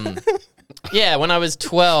 But yeah, when I was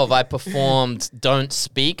 12, I performed "Don't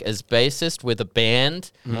Speak" as bassist with a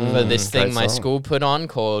band for this thing great my song. school put on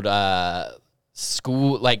called it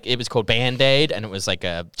was called Band-Aid, and it was like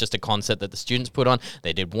just a concert that the students put on.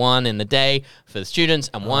 They did one in the day for the students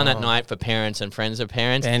and one at night for parents and friends of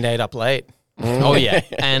parents. Band-Aid up late. Oh yeah,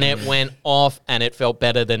 and it went off, and it felt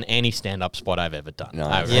better than any stand-up spot I've ever done.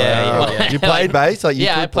 Nice. Yeah. You played bass? Like you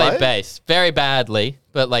Yeah, could I played play? bass very badly,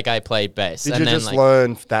 but like I played bass. Did and you then, just like,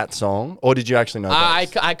 learn that song, or did you actually know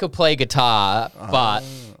bass? I could play guitar, but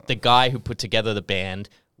the guy who put together the band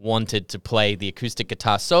wanted to play the acoustic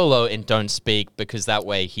guitar solo in Don't Speak because that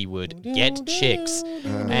way he would get chicks.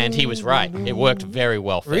 And he was right. It worked very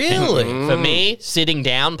well for him. Really? For me, sitting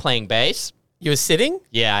down playing bass, You were sitting?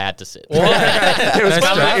 yeah, I had to sit. It was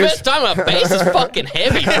Well, my first time a bass is fucking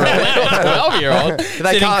heavy for a little 12-year-old. They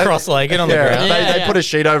Sitting can't- cross-legged on the Yeah, ground. Yeah, they yeah. put a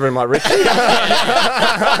sheet over him like Richie.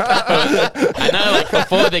 I know, like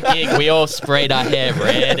before the gig, we all sprayed our hair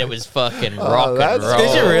red. It was fucking rock and that's roll.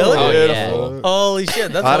 Did you really? Oh, Beautiful. yeah. Holy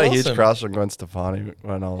shit, that's I had awesome. a huge crush on Gwen Stefani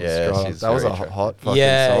when I was Yeah, growing up. she's That was a very hot fucking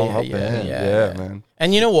Yeah, song, yeah, hot yeah, band. yeah. Yeah, man.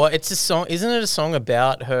 And you know what? It's a song. Isn't it a song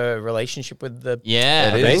about her relationship with the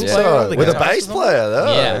Yeah. It I is, think yeah. so. The With a guitar bass song? player,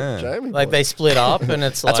 though. Yeah. Jamie. like boy. they split up and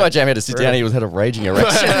it's like That's why Jamie had to sit down. He had a raging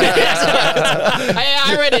erection.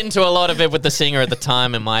 I read into a lot of it with the singer at the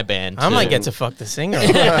time in my band. I might too. get to fuck the singer.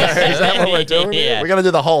 Is that what we're doing? here? Yeah. We're gonna do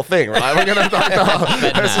the whole thing, right? We're gonna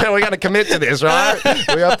we're gonna commit to this, right?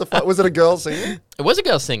 We have to. Was it a girl singing? It was a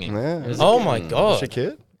girl singing. Yeah. Oh my god. She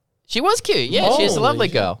cute. She was cute. Yeah, she's a lovely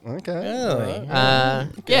girl. Okay. Really?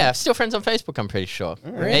 Yeah, still friends on Facebook, I'm pretty sure.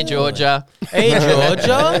 Hey, Georgia. Hey,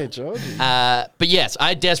 Georgia. Hey, George. But yes,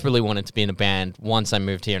 I desperately wanted to be in a band. Once I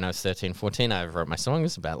moved here and I was 13, 14, I wrote my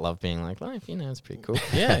songs about love being like life. You know, it's pretty cool.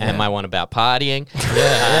 And my one about partying.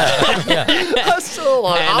 I still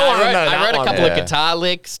like. And I wrote a couple of guitar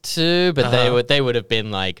licks too, but they would have been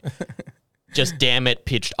like just damn it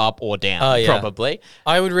pitched up or down, probably.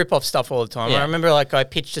 I would rip off stuff all the time. Yeah. I remember like I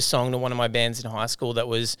pitched a song to one of my bands in high school that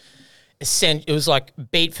was it was like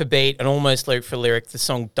beat for beat and almost lyric for lyric the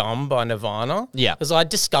song Dumb by Nirvana. Yeah. Because I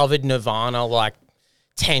discovered Nirvana like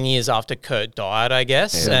 10 years after Kurt died, I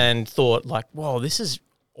guess, and thought like, whoa, this is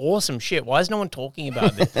awesome shit. Why is no one talking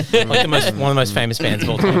about this? Like one of the most famous bands of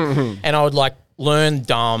all time. And I would like learn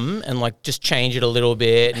Dumb and like just change it a little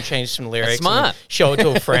bit and change some lyrics. smart. And show it to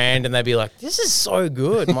a friend and they'd be like, this is so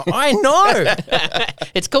good. I'm like, I know.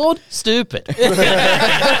 It's called Stupid.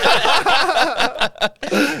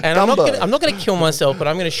 And I'm not gonna kill myself, but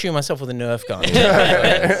I'm gonna shoot myself with a Nerf gun.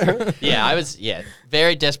 Yeah, I was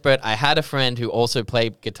very desperate. I had a friend who also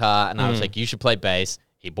played guitar, and I was like, "You should play bass."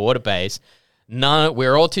 He bought a bass. No, we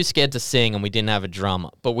were all too scared to sing, and we didn't have a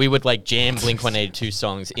drummer. But we would like jam Blink-182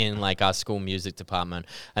 songs in like our school music department.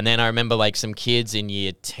 And then I remember like some kids in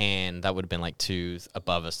year 10 that would have been like 2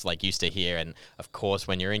 above us, like used to hear. And of course,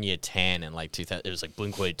 when you're in year 10 and like 2000, it was like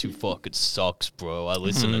Blink-182 fucking sucks, bro. I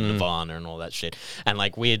listen to Nirvana and all that shit. And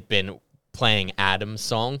like we had been playing Adam's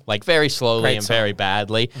song like very slowly Great and song. very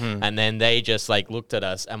badly, and then they just like looked at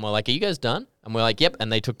us and were like, "Are you guys done?" And we're like, "Yep."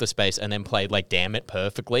 And they took the space and then played like "Damn It"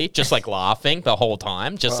 perfectly, just like laughing the whole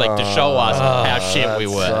time, just like to show us how shit we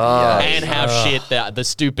were sucks. and how shit the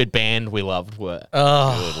stupid band we loved were.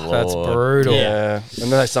 Oh, that's brutal. Yeah.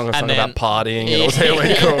 And then they sung a song then- about partying. It was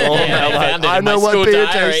really cool. Yeah, they found it I in my know what school beer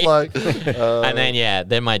diary. tastes like. And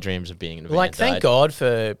then my dreams of being in a band Like, thank died. God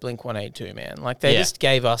for Blink-182, man. Like, they just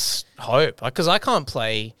gave us hope. Because I can't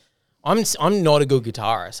play. I'm not a good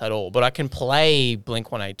guitarist at all, but I can play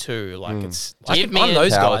Blink-182. Like, it's. Give me I'm a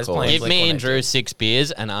those power guys chord. playing Give me and Blink-182. Drew 6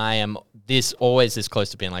 beers, and I am always this close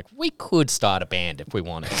to being like, we could start a band if we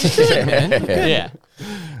wanted. Yeah.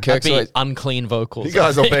 Kirk's That'd be always- unclean vocals. You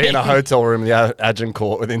guys will be in a hotel room in the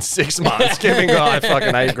Agincourt within 6 months, giving guy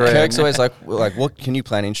fucking $8 grand. Kirk's always like, what can you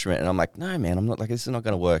play an instrument? And I'm like, no, man, I'm not like, this is not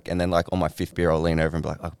going to work. And then like on my 5th beer, I'll lean over and be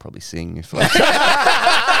like, I could probably sing if like,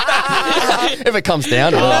 if it comes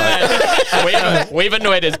down to it. We've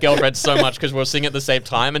annoyed his girlfriend so much because we'll sing at the same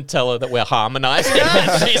time and tell her that we're harmonizing.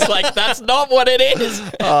 And she's like, that's not what it is.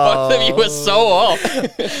 Both of you are so off.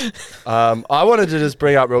 I wanted to just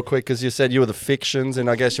bring up real quick because you said you were the Fictions, and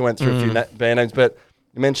I guess you went through a few band names, but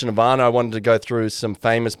you mentioned Nirvana. I wanted to go through some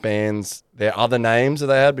famous bands, their other names that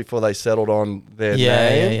they had before they settled on their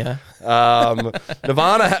name. Yeah.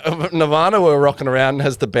 Nirvana were rocking around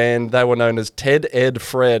as the band. They were known as Ted, Ed,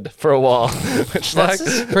 Fred for a while. Which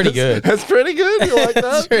That's pretty good. That's pretty good. You like that?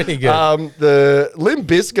 That's pretty good. The Limp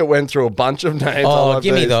Bizkit went through a bunch of names. I Oh, love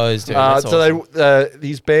give me these. those, dude. That's so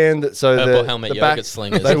his band. So Purple the Helmet the Yogurt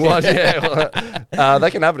Slingers. They want, they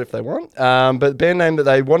can have it if they want. But the band name that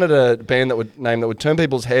they wanted a band that would turn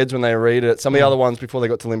people's heads when they read it. Some of the other ones before they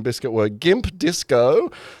got to Limp Bizkit were Gimp Disco.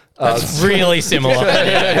 That's really similar.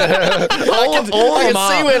 I can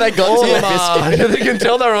see where they got to Limp Bizkit. You can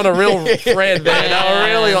tell they were on a real thread there. They were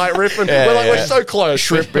really like riffing. We're so close.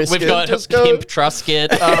 Shrimp We've got Pimp Trusket.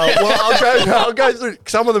 I'll go through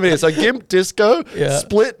some of them here. So Gimp Disco,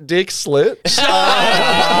 Split Dick Slit.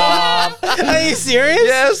 Are you serious?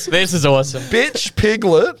 Yes. This is awesome. Bitch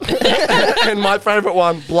Piglet. And my favourite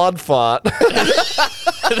one, Blood Fart.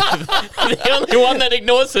 The only one that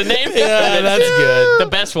ignores the name. Yeah, that's good. The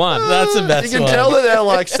best one. That's the best You can one. tell that they're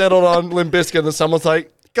like settled on Limp Bizkit and someone's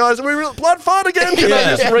like, guys, are we Blood Fart again? Can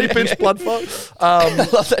I just repitch Blood Fart? I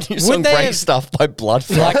love that new song, they Break have- Stuff by Blood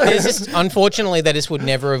Like, Fart. there's just, unfortunately, they just would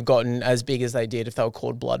never have gotten as big as they did if they were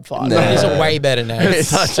called Blood Fart. But it's a way better name. It's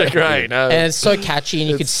such a great name. And it's so catchy, and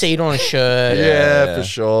you could see it on a shirt. Yeah,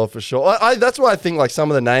 for sure. That's why I think like some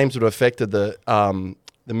of the names would have affected the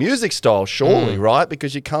music style, surely, right?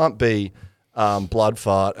 Because you can't be Blood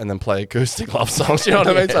Fart and then play acoustic love songs. You know what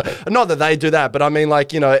I mean? So, not that they do that, but I mean,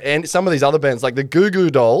 like, you know, and some of these other bands, like the Goo Goo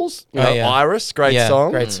Dolls, you know, Iris, great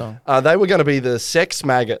song. Great song. They were going to be the Sex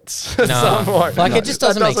Maggots. at No. some point. Like, it just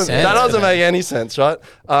doesn't make sense. That doesn't make any sense, right?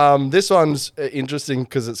 This one's interesting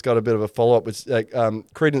because it's got a bit of a follow-up. It's like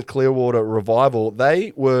Creedence Clearwater Revival.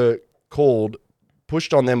 They were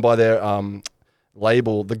pushed on them by their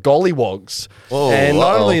label, the Gollywogs. Whoa, And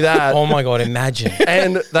not uh-oh. only that, Oh my god, imagine.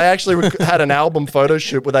 and they actually had an album photo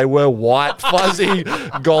shoot where they wear white fuzzy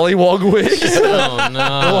Gollywog wigs. Oh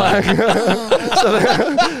no!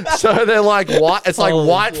 So they're like white. It's like Holy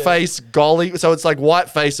white face golly. So it's like white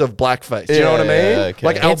face of blackface. Do you know what I mean? Yeah, okay.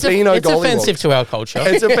 Like It's, albino it's Gollywogs. offensive to our culture.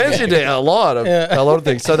 It's offensive to a lot of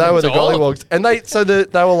things. So they were the To all of Gollywogs, and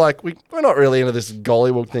they were like, we're not really into this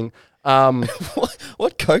Gollywog thing.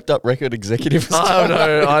 What coked up record executive is I don't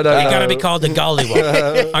know. I don't You're know. gonna be called the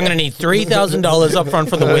Gollywog. I'm gonna need $3,000 up front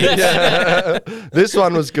for the wig. This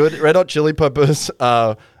one was good. Red Hot Chili Peppers,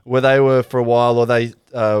 where they were for a while, or they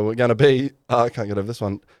were going to be. I can't get over this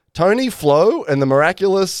one. Tony Flo and the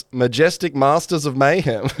Miraculous Majestic Masters of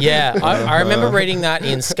Mayhem. Yeah, I remember reading that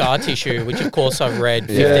in Scar Tissue, which of course I've read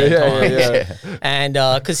 15 times. yeah. And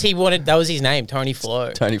because that was his name, Tony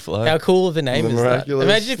Flo. Tony Flo. How cool of a name The is that? Miraculously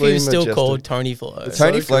Imagine if he was still Majestic. called Tony Flo.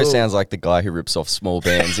 Tony so Flo cool. sounds like the guy who rips off small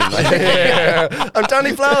bands. In like, Yeah. I'm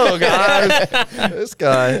Tony Flo, guys. This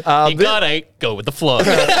guy. You gotta go with the flow.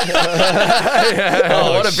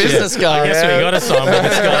 oh, what a business guy. I guess we got a song with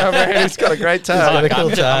this guy. Man, he's got a great tag.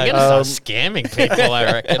 Fuck, I'm gonna start scamming people. I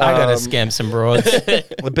reckon. I gotta scam some broads.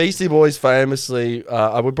 The Beastie Boys famously,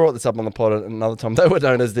 we brought this up on the pod another time. They were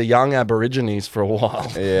known as the Young Aborigines for a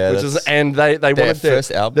while. Yeah, which is, that's and they wanted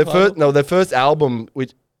first album their first album,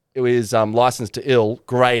 which it was Licensed to Ill,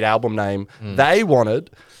 great album name. They wanted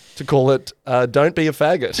to call it "Don't Be a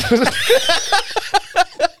Faggot."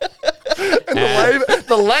 And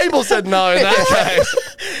the label said no in that case.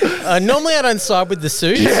 Normally I don't side with the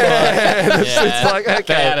suits. It's like, They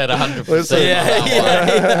okay. had it 100%.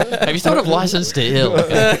 Listen. Have you thought of License to Ill?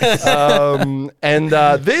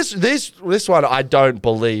 This one I don't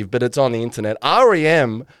believe, but it's on the internet.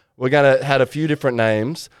 REM had a few different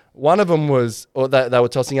names. One of them was, or they were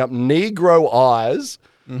tossing up Negro Eyes.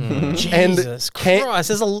 Jesus can- Christ,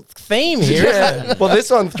 there's a theme here. Yeah. Well, this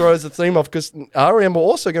one throws the theme off because REM were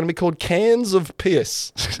also going to be called Cans of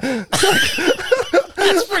Piss.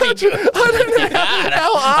 That's pretty good.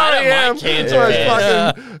 How I don't REM like Cans was of Piss.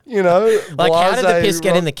 fucking, Like, how did the blase piss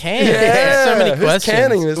get in the can? Yeah, So many who's questions.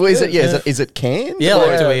 canning this Well, is piss? it? Is it canned? Yeah,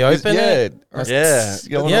 like, do we Is- open it? Yeah.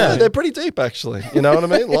 Going Yeah. on? They're pretty deep, actually. You know what I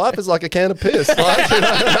mean? Life is like a can of piss.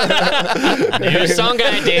 New song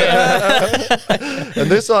idea.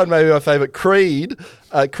 And this one may be my favorite. Creed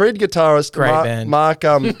guitarist Great band. Mark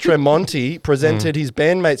Tremonti presented his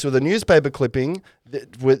bandmates with a newspaper clipping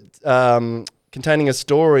containing a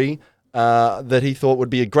story that he thought would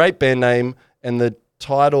be a great band name, and the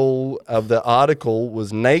title of the article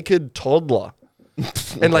was Naked Toddler.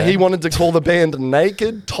 And he wanted to call the band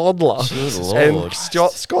Naked Toddler. And Lord.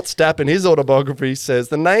 Scott Stapp in his autobiography says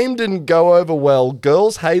the name didn't go over well.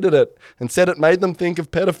 Girls hated it and said it made them think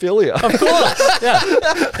of pedophilia. Of course. Yeah.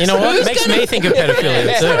 You know what? It makes me think of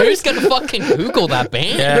pedophilia too. Who's gonna fucking Google that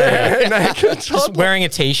band? Yeah. Naked Just Toddler. wearing a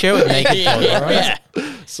t-shirt with naked toddler, right?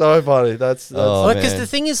 Yeah. So funny. That's Oh, Well, because man. the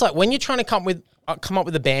thing is, like, when you're trying to come up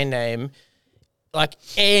with a band name, like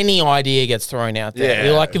any idea gets thrown out there.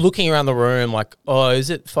 Yeah. You're looking around the room, like, oh, is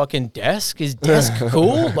it fucking Desk? Is Desk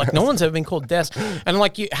cool? Like, no one's ever been called Desk. And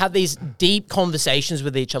like, you have these deep conversations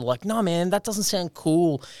with each other, like, no, man, that doesn't sound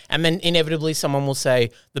cool. And then inevitably, someone will say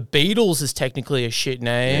the Beatles is technically a shit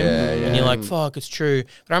name, and you're like, fuck, it's true.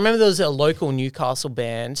 But I remember there was a local Newcastle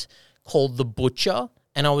band called The Butcher.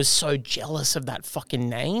 And I was so jealous of that fucking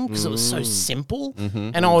name because it was so simple.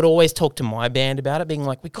 And I would always talk to my band about it, being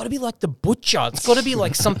like, we got to be like The Butcher. It's got to be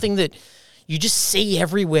like something that you just see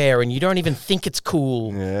everywhere and you don't even think it's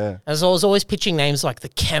cool. Yeah. As I was always pitching names like The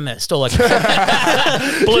Chemist or like Blue.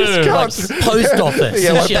 like Post Office Yeah,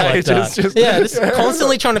 and like shit like pages, that. just- Just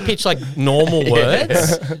constantly trying to pitch like normal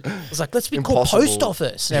words. I was like, let's be called Impossible. Post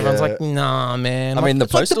Office. And everyone's Yeah. like, nah, man. I I'm mean, like,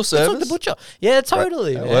 the it's like postal it's like service? The Butcher. Yeah,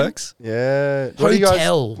 totally. That man. works. Yeah. What do you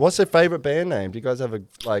Hotel. guys, what's your favorite band name? Do you guys have a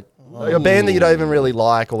band that you don't even really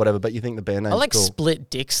like or whatever, but you think the band name's I like cool? Split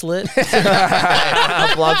Dick Slit.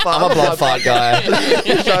 Blood Fart. I'm a blood fart guy.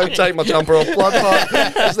 Don't take my jumper off. Blood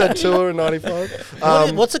Fart. Is that tour in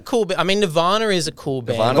 '95? What's a cool band? I mean, Nirvana is a cool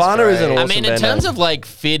band. Nirvana is an great. awesome I mean, in band terms name. of like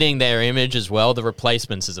fitting their image as well, the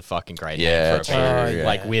Replacements is a fucking great Yeah, name for a band. true, yeah.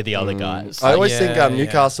 Like we're the other guys. I always Yeah, think yeah.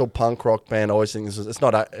 Newcastle punk rock band. I always think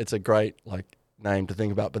it's a great name to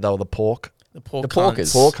think about. But they were the Pork. The Pork The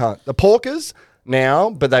Porkers. Pork Hunt. The Porkers now,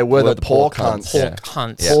 but they were the Pork Hunts. Yeah. Pork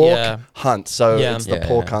Hunts. Pork Yeah. Hunt. So Yeah. it's the Yeah,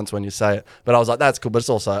 Pork yeah. Hunts when you say it. But I was like, that's cool. But it's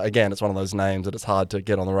also, again, it's one of those names that it's hard to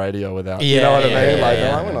get on the radio without. You Yeah, know what yeah, I mean? yeah, Like,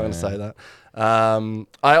 yeah. we're not going to say that.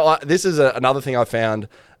 This is another thing I found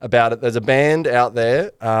about it. There's a band out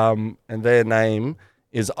there, and their name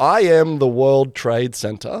is I Am the World Trade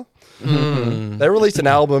Center. They released an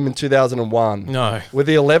album in 2001 No. with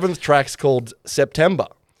the 11th tracks called September.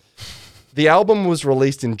 The album was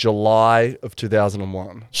released in July of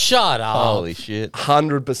 2001. Shut up. Holy shit.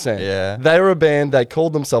 100%. Yeah. They were a band. They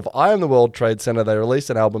called themselves I Am the World Trade Center. They released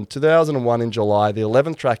an album 2001 in July. The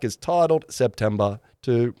 11th track is titled September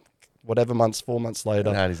to whatever months, 4 months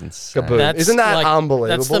later. That is insane. Kaboom. Isn't that unbelievable?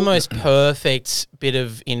 That's the most perfect bit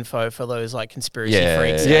of info for those like conspiracy Yeah,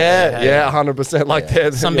 freaks. Yeah, 100%. Like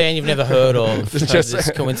there's Some band you've never heard of. It's just this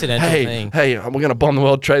coincidental thing. Hey, we're gonna bomb the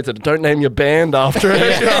World Trade Center. Don't name your band after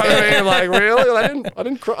it. You know what I mean? Like, really?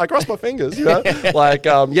 I crossed my fingers. You know, like,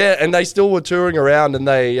 yeah. And they still were touring around, and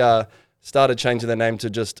they started changing their name to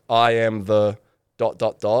just I Am the ...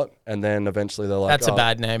 and then eventually they're like, That's a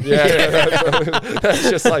bad name. Yeah,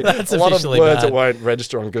 that's just like That's a lot of officially words bad. that won't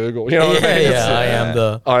register on Google. You know what I mean? Yeah, I am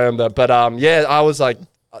the. I am that. But yeah, I was like,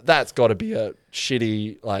 that's got to be a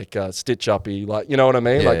shitty like stitch uppy, like, you know what I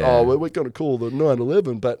mean? Like, Yeah. oh, we're going to call the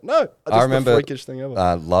 9/11, but no, I remember the freakish thing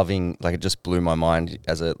ever. loving, like, it just blew my mind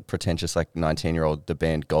as a pretentious, like, 19-year-old, the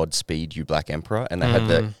band Godspeed You Black Emperor, and they had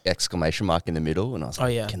the exclamation mark in the middle, and I was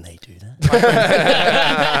like, yeah. can they do that?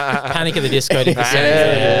 Panic at the Disco did the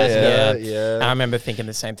same thing. yeah. I remember thinking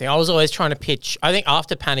the same thing. I was always trying to pitch. I think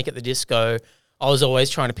after Panic at the Disco, I was always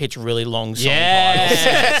trying to pitch really long song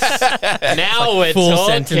titles. Now we're Full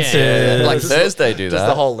talking. sentences. Like Thursday do Just that.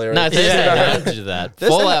 the whole lyric. No, Thursday don't do that.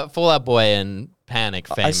 Fall Out Boy and Panic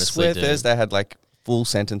I famously swear do. Thursday had, like, full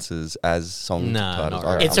sentences as song No, titles.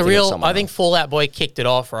 not really. It's a I'm thinking of real. someone I think else. Fall Out Boy kicked it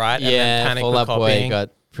off, right? And then Yeah, Panic Fall were Out Boy copying. got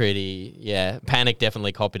pretty. Yeah, Panic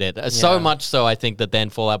definitely copied it. So much so, I think that then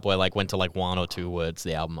Fall Out Boy like went to like 1 or 2 words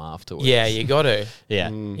the album afterwards. Yeah, you got to. yeah.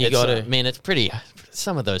 You It's, gotta. I mean, it's pretty.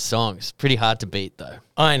 Some of those songs pretty hard to beat though.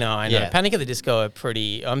 I know. Yeah. Panic at the Disco are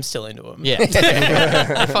pretty. I'm still into them. Yeah,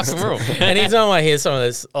 fucking rule. Anytime I hear some of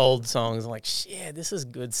those old songs, I'm like, shit, this is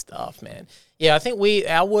good stuff, man. Yeah, I think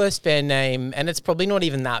our worst band name, and it's probably not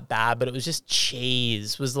even that bad, but it was just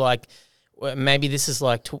Cheese, was like, well, maybe this is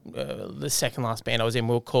like the second last band I was in,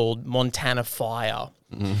 we were called Montana Fire.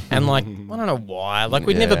 And like, I don't know why. Like,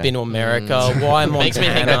 we'd never Yeah. been to America. Why Montana? Makes me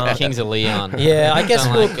think of Kings of Leon. Yeah, I guess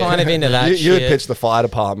Don't we were like kind it. of into that You would shit. pitch the fire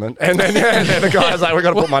department, and then the guy's like, we're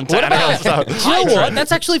going to put Montana on. So. Do you know what?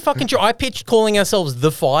 That's actually fucking true. I pitched calling ourselves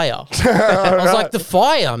The Fire. I was like, The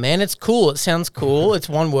Fire, man. It's cool. It sounds cool. It's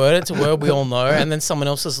one word. It's a word we all know. And then someone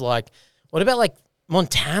else is like, what about like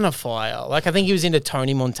Montana Fire? Like, I think he was into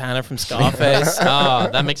Tony Montana from Scarface. Oh,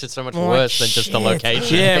 that makes it so much I'm like, worse than just the shit.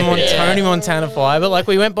 location. Yeah, Tony Montana Fire. But like,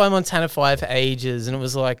 we went by Montana Fire for ages, and it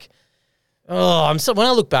was like, oh, when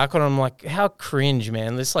I look back on it, I'm like, how cringe,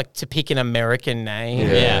 man. It's like to pick an American name.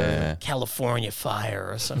 Yeah. California Fire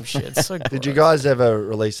or some shit. It's so Did you gross. guys ever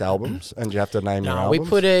release albums, and you have to name your No, albums? we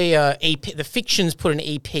put a EP. The Fictions put an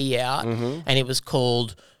EP out, Mm-hmm. and it was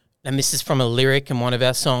called. And this is from a lyric in one of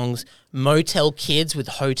our songs: "Motel Kids with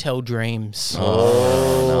Hotel Dreams."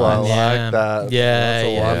 Oh, I Yeah. like that. Yeah, That's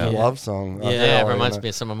a yeah. love song. Yeah, it reminds me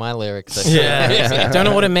of some of my lyrics. Yeah, don't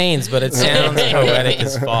know what it means, but it sounds poetic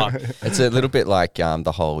as fuck. It's a little bit like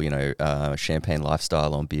the whole, champagne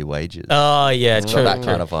lifestyle on beer wages. Oh yeah, true. that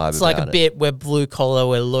kind of vibe It's like a about it. bit. We're blue collar.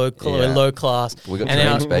 We're low collar. Yeah. We're low class. We got and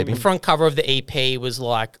dreams, our baby. front cover of the EP was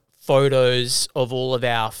like photos of all of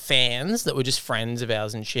our fans that were just friends of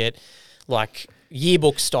ours and shit, like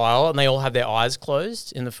yearbook style, and they all had their eyes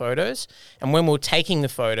closed in the photos. And when we were taking the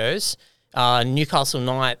photos, Newcastle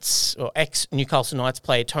Knights or ex-Newcastle Knights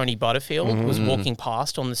player Tony Butterfield was walking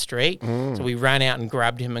past on the street. So we ran out and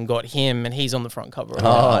grabbed him and got him, and he's on the front cover. Of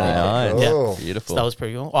Oh, it. nice. cool. Beautiful. So that was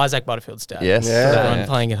pretty cool. Isaac Butterfield's dad. Yes. Yeah. For everyone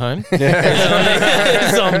playing at home.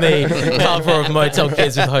 It's on the cover of Motel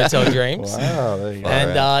Kids with Hotel Dreams. Wow, there you go.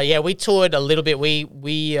 And we toured a little bit. We do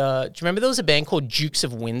you remember there was a band called Dukes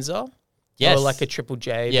of Windsor? Yes. Or like a Triple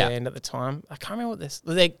J Yeah. band at the time. I can't remember what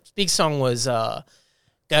their big song was.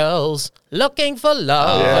 Girls looking for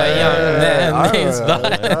love, a young man needs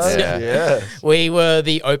balance. Yeah. We were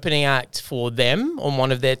the opening act for them on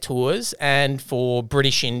one of their tours, and for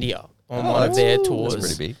British India on one of their tours.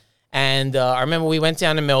 That's pretty big. And I remember we went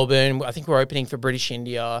down to Melbourne. I think we were opening for British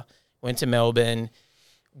India. Went to Melbourne.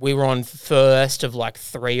 We were on first of like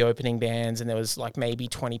 3 opening bands, and there was like maybe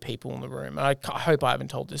 20 people in the room. And I hope I haven't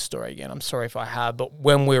told this story again. I'm sorry if I have. But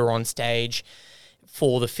when we were on stage,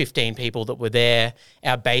 for the 15 people that were there,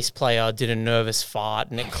 our bass player did a nervous fart,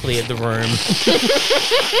 and it cleared the room.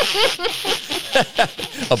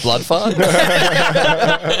 A blood fart?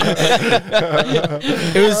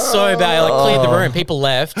 It was so bad. Like, cleared the room. People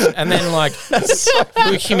left. And then, like,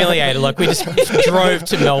 we were humiliated. Like, we just drove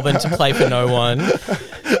to Melbourne to play for no one.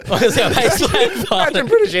 Because our bass player farted. Imagine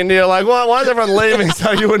British India, like, why is everyone leaving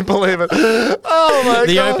so you wouldn't believe it? Oh, my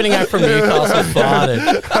The God. opening act from Newcastle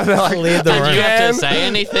farted. Cleared the Did room. you have to say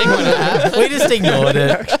anything when it happened? We just ignored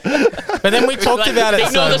it. But then we talked about it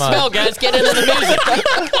Ignore so the much. smell, guys. Get into the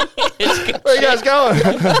music. Where you guys going?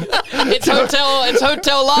 It's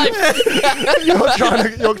hotel life.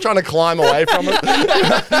 you're trying to climb away from it.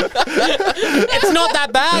 It's not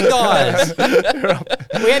that bad, guys.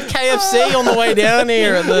 We had KFC on the way down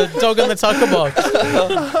here at the Dog on the Tucker Box,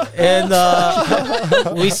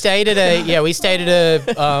 and we stayed at a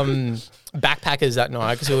backpackers that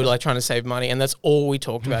night because we were like trying to save money, and that's all we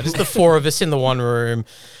talked about. Just the four of us in the one room.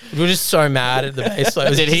 We were just so mad at the bass player.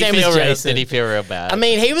 Did he His name was feel real? Jason. Did he feel real bad? I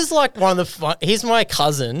mean, he was like one of the fun. He's my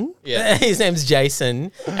cousin. Yeah. His name's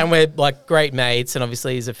Jason, and we're like great mates, and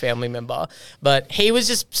obviously he's a family member. But he was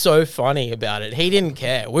just so funny about it. He didn't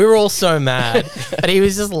care. We were all so mad, but he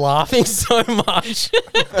was just laughing so much.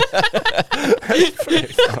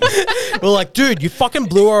 We're like, dude, you fucking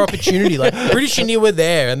blew our opportunity. Like, British India were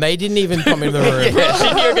there, and they didn't even come in the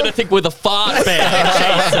room. You're going to think we're the fart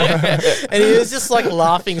band. And he was just like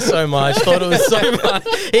laughing so much. Thought it was so fun.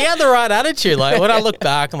 He had the right attitude. Like when I look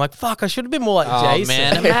back, I'm like, fuck, I should have been more like Oh, Jason.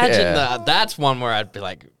 man. Imagine Yeah. that's one where I'd be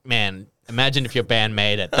like, man, imagine if your band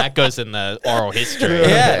made it. That goes in the oral history.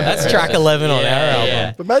 Yeah, that's track 11 on our album.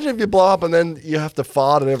 Yeah. But imagine if you blow up and then you have to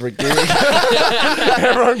fart at every gig.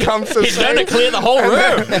 Everyone comes to He's going to see. clear the whole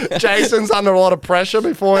room. Jason's under a lot of pressure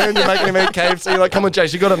beforehand. You're making him eat KFC. Like, come on,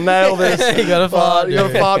 Jason, you got to nail this. You gotta fart, You got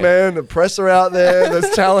to dude. fart, man. The press are out there. There's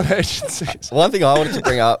talent agencies. One thing I wanted to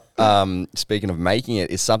bring up, speaking of making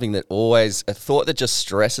it, is something that always, a thought that just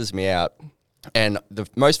stresses me out. And the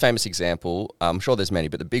most famous example, I'm sure there's many,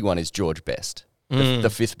 but the big one is George Best, the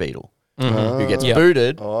fifth Beatle, who gets Yeah.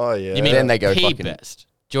 booted. Oh, yeah. You mean Then they go Pete fucking- Best?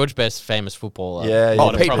 George Best, famous footballer. Yeah,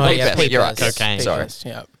 Oh, yeah. Pete- Probably Pete Best. Pete You're right. Best. Cocaine. Pete Sorry. Best,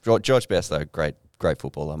 yeah. George Best, though, great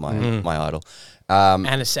footballer, my idol. And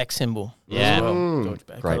a sex symbol. Yeah. As well. George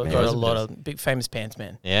Beck. Great got, man. got a lot of big famous pants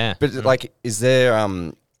man. Yeah. But like, is there?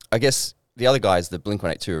 I guess the other guy is the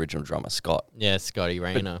Blink-182 original drummer, Scott. Yeah, Scotty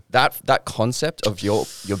Rayner. That concept of your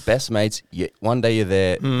best mates, one day you're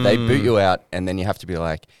there, they boot you out, and then you have to be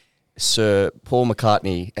like, Sir Paul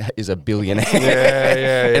McCartney is a billionaire.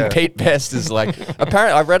 Yeah. And Pete Best is like,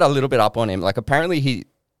 apparently, I read a little bit up on him. Like, apparently he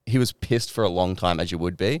was pissed for a long time, as you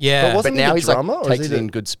would be. Yeah. But wasn't But he now the he's drummer, like or is takes he it the- in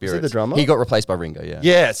good is he spirits. the drummer? He got replaced by Ringo. Yeah.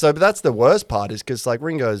 Yeah, so but that's the worst part is because like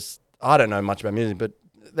Ringo's, I don't know much about music, but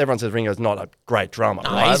everyone says Ringo's not a great drummer.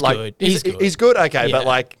 No, right? he's Like, good. He's good. He's good, okay, Yeah. but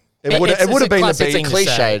like It- it would it's- have it's a been the classic Beatles. thing to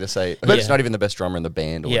Cliche say. to say, Yeah. he's not even the best drummer in the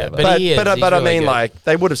band or Yeah, whatever. but he is. But He's I really mean, good. like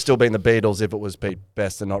they would have still been the Beatles if it was Pete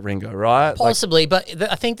Best and not Ringo, right? Like, Possibly, but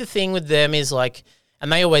I think the thing with them is like,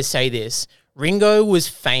 and they always say this, Ringo was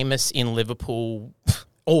famous in Liverpool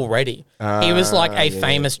already. He was like a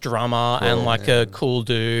famous drummer and like a cool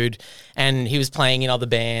dude, and he was playing in other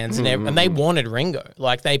bands, and they wanted Ringo.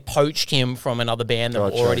 Like they poached him from another band that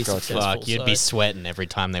were Gotcha, already gotcha. successful. Fuck, you'd so- be sweating every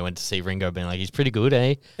time they went to see Ringo, being like, he's pretty good,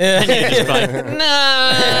 eh? And you're just like,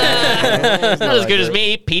 nah, he's not as good as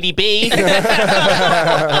me, PDB.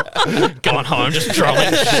 Going home, just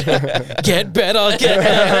drumming. Get better, get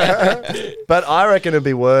better. but I reckon it'd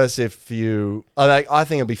be worse if you. I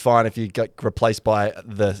think it'd be fine if you got replaced by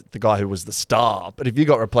the guy who was the star. But if you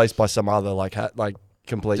got replaced by some other like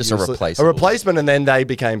complete Just a useless- replaceable. replacement, and then they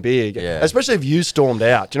became big. Yeah. Especially if you stormed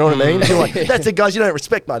out. Do you know what I mean? You're like, that's it, guys. You don't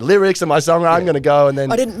respect my lyrics and my song. I'm going to go, and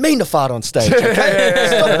then. I didn't mean to fart on stage. Okay?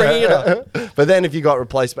 Stop bringing it up. But then if you got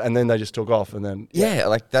replaced, and then they just took off, and then Yeah,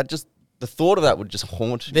 like that. Just the thought of that would just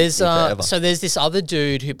haunt There's me forever. so there's this other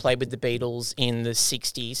dude who played with the Beatles in the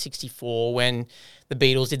 60s, 64, when the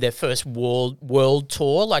Beatles did their first world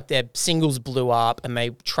tour. Like their singles blew up and they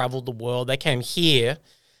traveled the world. They came here,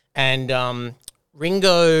 and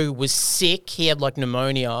Ringo was sick. He had like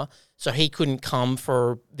pneumonia, so he couldn't come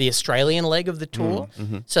for the Australian leg of the tour.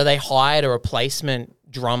 So they hired a replacement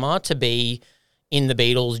drummer to be in the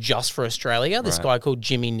Beatles just for Australia, this guy called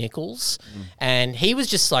Jimmy Nichols. And he was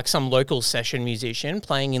just like some local session musician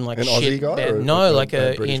playing in like An shit Aussie guy band. or No, a like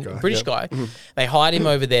a British guy? British Yeah. guy. They hired him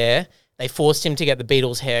over there. They forced him to get the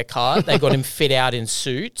Beatles haircut. They got him fit out in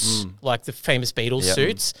suits, like the famous Beatles Yep.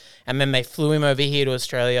 suits. And then they flew him over here to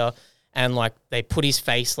Australia, and like they put his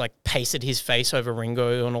face, like pasted his face over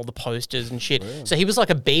Ringo on all the posters and shit. So he was like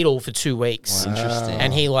a Beatle for 2 weeks. Interesting.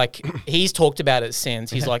 And he's talked about it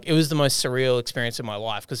since. He's like, it was the most surreal experience of my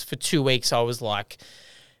life because for 2 weeks I was like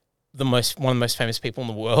one of the most famous people in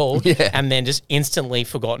the world, Yeah. and then just instantly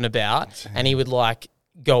forgotten about. And he would like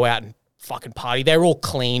go out and fucking party. They were all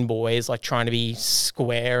clean boys, like trying to be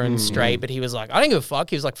square and straight. But he was like, I don't give a fuck.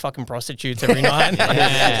 He was like fucking prostitutes every night.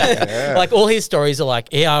 Like all his stories are like,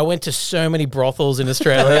 yeah, I went to so many brothels in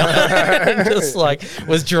Australia, and just like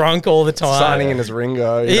was drunk all the time. Signing in his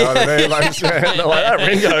Ringo, you know what I mean? Like, they're like, that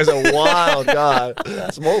Ringo is a wild guy,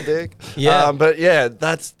 small dick. Yeah. But yeah,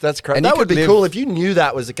 that's crazy. And That you would could be live- cool if you knew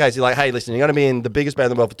that was the case. You're like, hey, listen, you're going to be in the biggest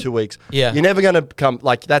band in the world for 2 weeks. Yeah. You're never going to come.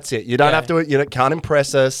 Like, that's it. You don't Yeah. have to. You can't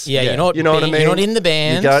impress us. Yeah, you're not. You know what I mean? You're not in the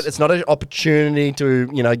band. It's not an opportunity to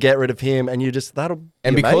get rid of him, and you just that'll.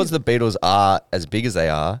 And be because amazing. the Beatles are as big as they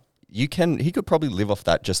are, he could probably live off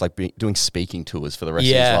that, just like doing speaking tours for the rest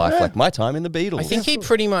of Yeah. his life. Like my time in the Beatles. I think he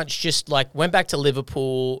pretty much just like went back to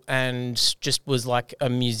Liverpool and just was like a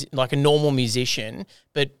normal musician,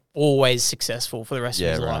 but always successful for the rest of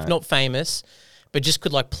his life. right. Not famous, but just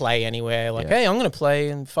could like play anywhere. Like, Yeah. hey, I'm gonna play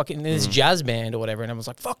in fucking this jazz band or whatever. And I was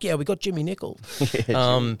like, fuck yeah, we got Jimmy Nichols.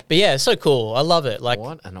 But yeah, it's so cool. I love it. Like,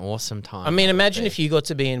 What an awesome time. I mean, imagine if you got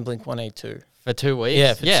to be in Blink 182. for 2 weeks.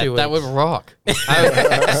 Yeah, for 2 that weeks. would rock.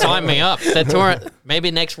 Sign me up. They're touring.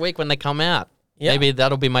 Maybe next week when they come out. Yeah. Maybe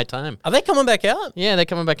that'll be my time. Are they coming back out? Yeah, they're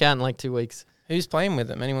coming back out in like 2 weeks. Who's playing with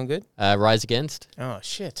them? Anyone good? Rise Against. Oh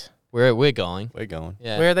shit. We're going. we're going.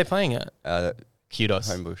 Yeah. Where are they playing at? Kudos.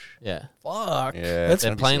 Homebush. Yeah. Fuck. Yeah, That's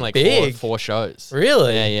They're playing like big. four shows.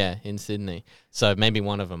 Really? Yeah, in Sydney. So maybe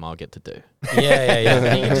one of them I'll get to do. Yeah.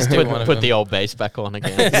 You can just do one of Put them. the old bass back on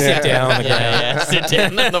again. Sit down on the ground. Yeah, sit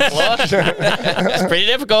down on the floor. It's pretty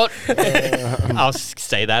difficult. I'll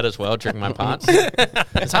say that as well during my parts.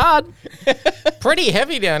 It's hard. Pretty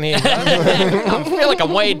heavy down here. I feel like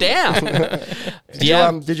I'm way down.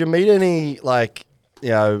 Did you meet any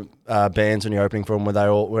bands when you're opening for them?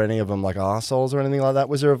 Were any of them like arseholes or anything like that?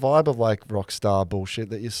 Was there a vibe of like rock star bullshit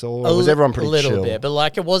that you saw? Or was everyone pretty a little chill? bit, but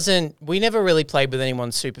like it wasn't. We never really played with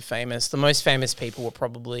anyone super famous. The most famous people were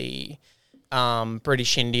probably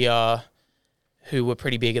British India, who were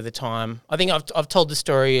pretty big at the time. I think I've told the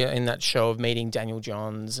story in that show of meeting Daniel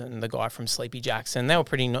Johns and the guy from Sleepy Jackson. They were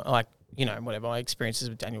pretty whatever my experiences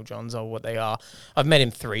with Daniel Johns are what they are. I've met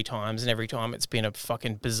him 3 times, and every time it's been a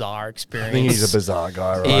fucking bizarre experience. I think he's a bizarre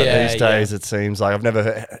guy, right? Yeah, These days, it seems like I've never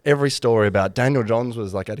heard every story about Daniel Johns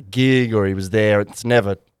was like at a gig or he was there. It's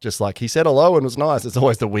never just like he said hello and was nice. It's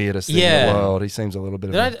always the weirdest thing in Yeah. the world. He seems a little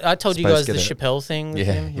bit of I told you space guys the cadet. Chappelle thing with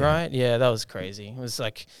Yeah, him, yeah. right? Yeah, that was crazy. It was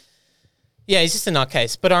like, yeah, he's just a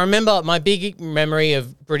nutcase. But I remember my big memory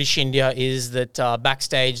of British India is that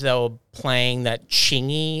backstage they were playing that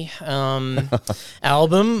Chingy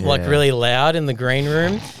album, like really loud in the green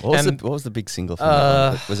room. What was the big single from that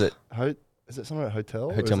one? Was it Is it something about hotel?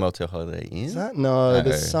 Or Hotel is Motel Holiday Inn? it, no, No.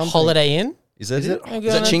 there's something. Holiday Inn. Is it? Is it? I'm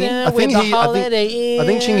Is that gonna Chingy? down I with think the he. Holiday I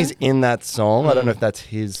think Inn. Chingy's in that song. I don't know if that's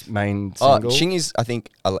his main Oh, single. Chingy's. I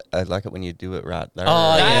think I like it when you do it right.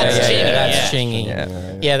 Oh, yeah, That's Chingy, that's yeah. Chingy.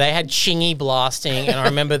 Yeah. Yeah, they had Chingy blasting, and I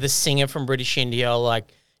remember the singer from British India,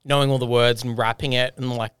 like, knowing all the words and rapping it,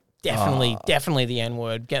 and, like, definitely the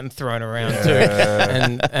N-word getting thrown around, too.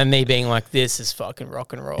 And me being like, this is fucking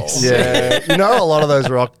rock and roll. Yeah, a lot of those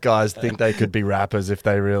rock guys think they could be rappers if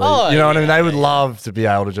they really, Oh, you know what I mean? yeah, They would love to be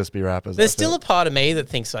able to just be rappers. There's still a part of me that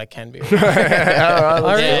thinks I can be. Yeah,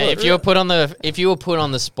 if you were put on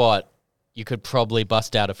the spot, you could probably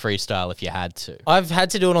bust out a freestyle if you had to. I've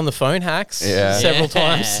had to do it on the phone hacks several Yeah.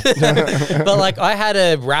 times. But like I had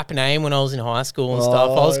a rap name when I was in high school and stuff.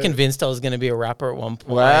 I was Oh. convinced I was going to be a rapper at one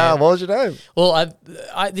point. Wow, what was your name? Well,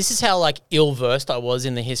 this is how like ill-versed I was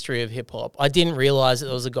in the history of hip-hop. I didn't realize that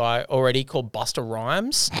there was a guy already called Busta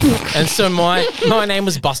Rhymes. And so my name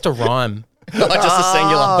was Busta Rhyme. Just a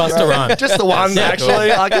singular. Busta Rhyme. Just the one,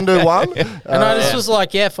 actually. I can do one. And I just was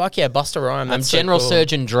like, yeah, fuck yeah, Busta Rhyme. I'm That's so General cool.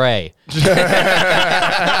 Surgeon Dre.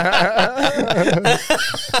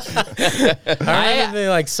 I remember being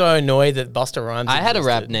like so annoyed that Busta Rhymes I had a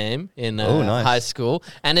rap existed. name in nice. high school,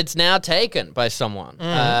 and it's now taken by someone.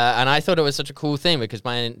 And I thought it was such a cool thing because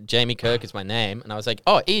Jamie Kirk is my name, and I was like,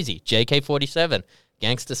 oh, easy, JK47,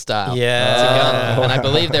 gangster style. Yeah. It's a gun. And I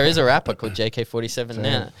believe there is a rapper called JK47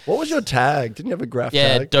 now. What was your tag? Didn't you have a graph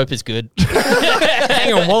Yeah, tag? dope is good.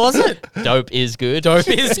 Hang on, what was it? Dope is good. Dope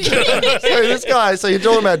is good. So this guy, so you're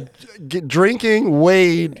talking about drinking,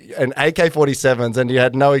 weed, and AK-47s, and you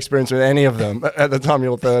had no experience with any of them at the time you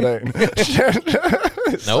were 13.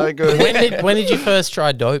 So Nope. good. When did you first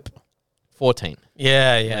try dope? 14.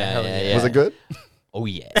 Yeah, Yeah, yeah. Was it good? Oh,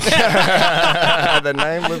 yeah. The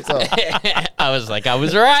name lives up. I was like, I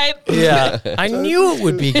was right. Yeah, I knew it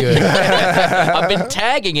would be good. I've been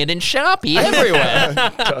tagging it in Sharpie everywhere.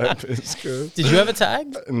 Dope is good. Did you have a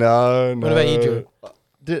tag? No. What about you, Drew?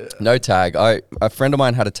 Did- No tag. A friend of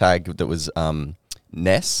mine had a tag that was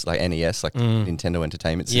NES, like NES, like Nintendo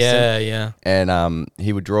Entertainment System. Yeah. And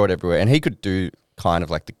he would draw it everywhere, and he could do kind of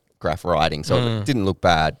like the graph writing, so it didn't look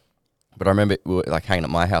bad. But I remember we were like hanging at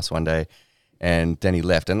my house one day, and then he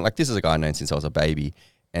left, and like this is a guy I've known since I was a baby.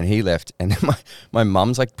 And he left, and then my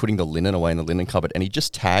mum's like putting the linen away in the linen cupboard, and he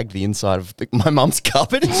just tagged the inside of my mum's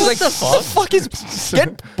cupboard. And she's like, "What the fuck is?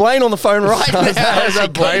 Get Blaine on the phone right now." Is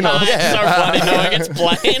that Blaine on? It's so funny knowing it's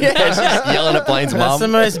Blaine. Yeah, she's just yelling at Blaine's That's the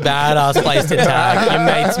mum. most badass place to tag your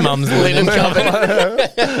mate's mum's linen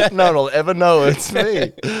cupboard. No one will ever know it's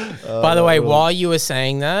me. By the way, while you were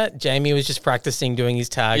saying that, Jamie was just practicing doing his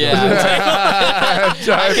tag. Yeah.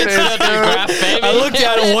 I can still do graph, baby. I looked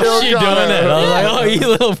down and watched you doing it. I was like, oh, you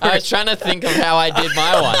little I prick. was trying to think of how I did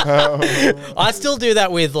my one. I still do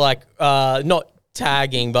that with like, not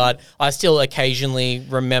tagging, but I still occasionally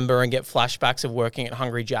remember and get flashbacks of working at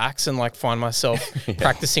Hungry Jack's and like find myself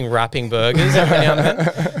practicing wrapping burgers every now and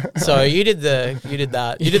then. So you did that. You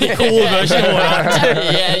did the cool version of what I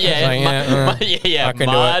did. Yeah. I can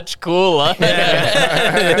do it. Much cooler.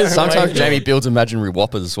 Sometimes Jamie builds imaginary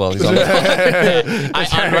whoppers while he's on the phone.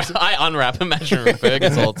 I unwrap imaginary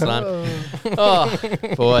burgers all the time.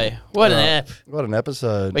 Oh boy, what an app! What an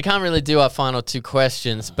episode. We can't really do our final two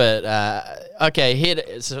questions, but okay,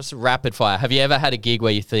 it's just rapid fire. Have you ever had a gig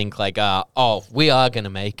where you think like, oh, we are gonna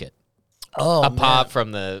make it? Oh, Apart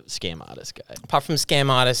from the Scam Artist guy. Apart from Scam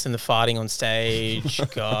Artist and the farting on stage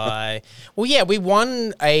guy. Well, yeah, we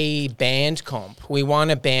won a band comp. What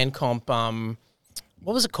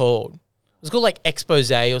was it called? It was called like Expose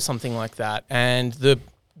or something like that. And the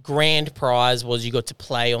grand prize was you got to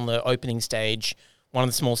play on the opening stage, one of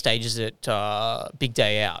the small stages at Big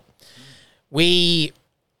Day Out. We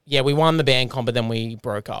won the band comp, but then we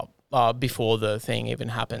broke up. Before the thing even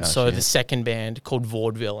happened. So the second band called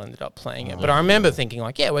Vaudeville ended up playing it. But I remember thinking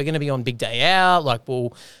like, yeah, we're going to be on Big Day Out. Like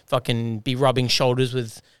we'll fucking be rubbing shoulders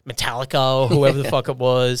with Metallica or whoever the fuck it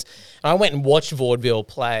was. And I went and watched Vaudeville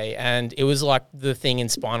play, and it was like the thing in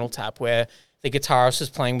Spinal Tap where the guitarist was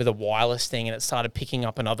playing with a wireless thing and it started picking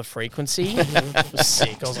up another frequency. It was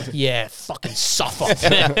sick. I was like, yeah, fucking suffer.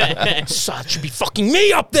 So it should be fucking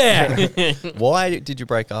me up there. Why did you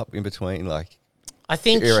break up in between, like, I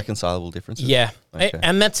think irreconcilable differences? Yeah. Okay.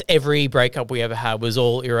 And that's every breakup we ever had was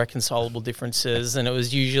all irreconcilable differences. And it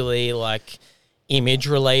was usually like image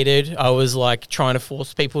related. I was like trying to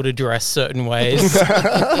force people to dress certain ways.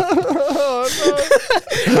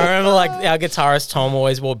 I remember like our guitarist Tom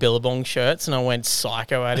always wore Billabong shirts, and I went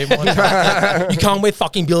psycho at him one time. You can't wear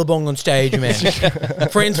fucking Billabong on stage, man.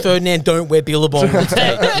 Franz Ferdinand don't wear Billabong on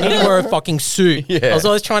stage. You need to wear a fucking suit. Yeah. I was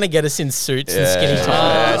always trying to get us in suits and skinny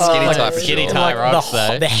ties. Skinny And, tie like, rocks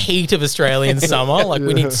though. the heat of Australian summer. Like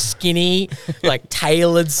we need skinny, like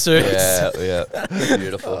tailored suits. Yeah.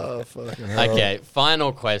 Beautiful. Okay,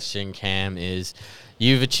 final question, Cam, is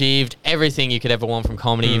you've achieved everything you could ever want from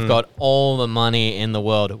comedy. You've got all the money in the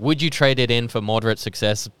world. Would you trade it in for moderate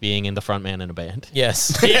success being in the front man in a band?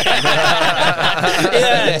 Yes. Yeah,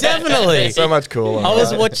 definitely. So much cooler. I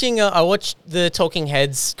was watching. I watched the Talking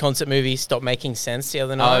Heads concert movie "Stop Making Sense" the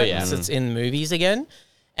other night. yeah. So it's in movies again,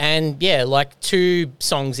 and yeah, like 2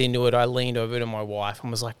 songs into it, I leaned over to my wife and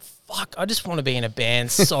was like, "Fuck, I just want to be in a band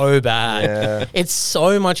so bad. Yeah. It's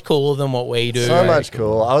so much cooler than what we do." So much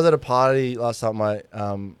cool. I was at a party last night, my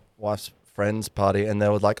wife's friend's party, and they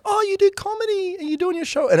were like, "Oh, you do comedy? Are you doing your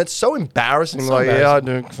show?" And it's so embarrassing. So like, yeah, I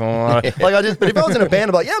do. Like, but if I was in a band,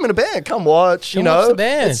 I'm like, yeah, I'm in a band. Come watch. Come watch the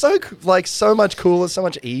band. It's so so much cooler, so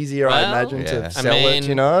much easier. I Well, imagine yeah. to sell it.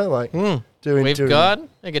 You know, like doing. We've got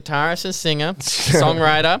a guitarist and singer,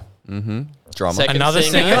 songwriter, Drummer. second Another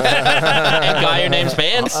singer? and guy who names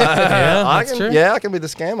bands. Yeah, I that's can, true. yeah, I can be the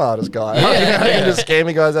scam artist guy. I can just scam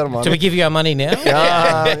you guys out of money. Do we give you our money now?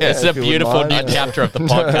 It's a if you wouldn't beautiful mind. new chapter of the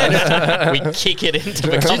podcast. We kick it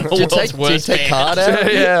into become the Do you world's worst take band. card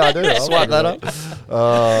out? Yeah, I do. I'll Swipe do that it.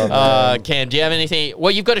 up. Cam, do you have anything?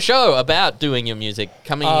 Well, you've got a show about doing your music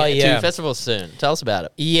coming yeah. to festivals soon. Tell us about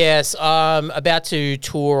it. Yes, I'm about to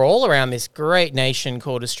tour all around this great nation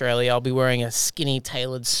called Australia. I'll be wearing a skinny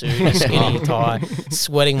tailored suit, a skinny tie,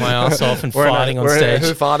 sweating my ass off and farting on We're in a stage.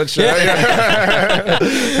 Who farted show.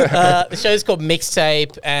 The show's called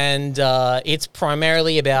Mixtape, and it's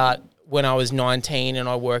primarily about when I was 19 and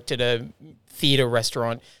I worked at a theatre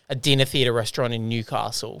restaurant, a dinner theatre restaurant in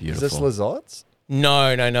Newcastle. Is this Lazot's?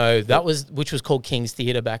 No. That was which was called King's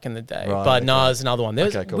Theatre back in the day. Right, but no, okay. there's another one. There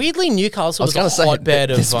was, Okay, cool. Weirdly, Newcastle was gonna a say,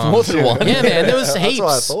 hotbed of there's more than one. Yeah, man, there was That's heaps.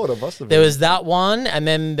 what I thought. It must have been. There was that one, and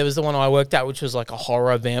then there was the one I worked at, which was like a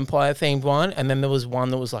horror vampire themed one, and then there was one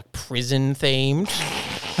that was like prison themed.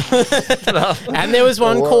 And there was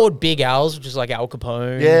one called Big Al's, which is like Al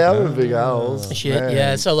Capone. Yeah, I'm a Big Al's. Shit, Man.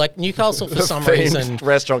 yeah. So like Newcastle for some Famed reason.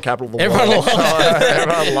 restaurant capital of the Everyone world. loves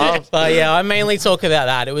Everyone loves. But yeah, I mainly talk about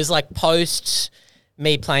that. It was like post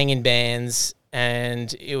me playing in bands,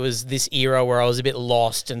 and it was this era where I was a bit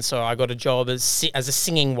lost, and so I got a job as a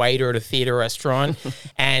singing waiter at a theatre restaurant,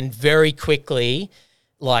 and very quickly,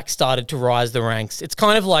 like, started to rise the ranks. It's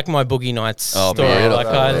kind of like my Boogie Nights story. beautiful. Like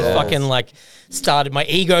I fucking like started, my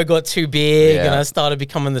ego got too big, and I started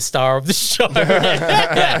becoming the star of the show.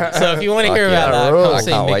 Yeah. So if you want to hear about that, rules. come I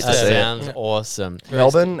see can't wait Mixed to see Up. it. Sounds awesome.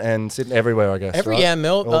 Melbourne and Sydney, everywhere, I guess. right?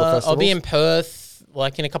 All the I'll be festivals? in Perth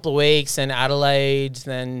like in a couple of weeks, and Adelaide,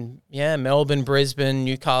 then Melbourne, Brisbane,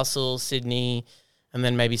 Newcastle, Sydney, and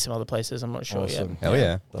then maybe some other places. I'm not sure Awesome. yet. Hell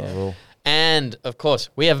yeah. That'll rule. And of course,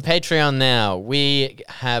 we have a Patreon now. We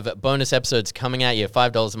have bonus episodes coming at you.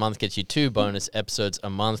 $5 a month gets you 2 bonus episodes a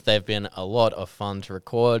month. They've been a lot of fun to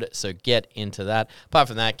record, so get into that. Apart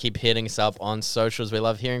from that, keep hitting us up on socials. We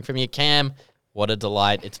love hearing from you. Cam, what a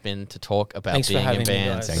delight it's been to talk about Thanks for being in having me,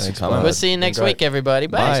 bands. guys. Thanks for coming. We'll see you next Been great. week, everybody.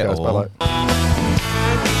 Bye. Bye. Guys, all.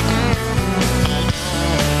 bye-bye.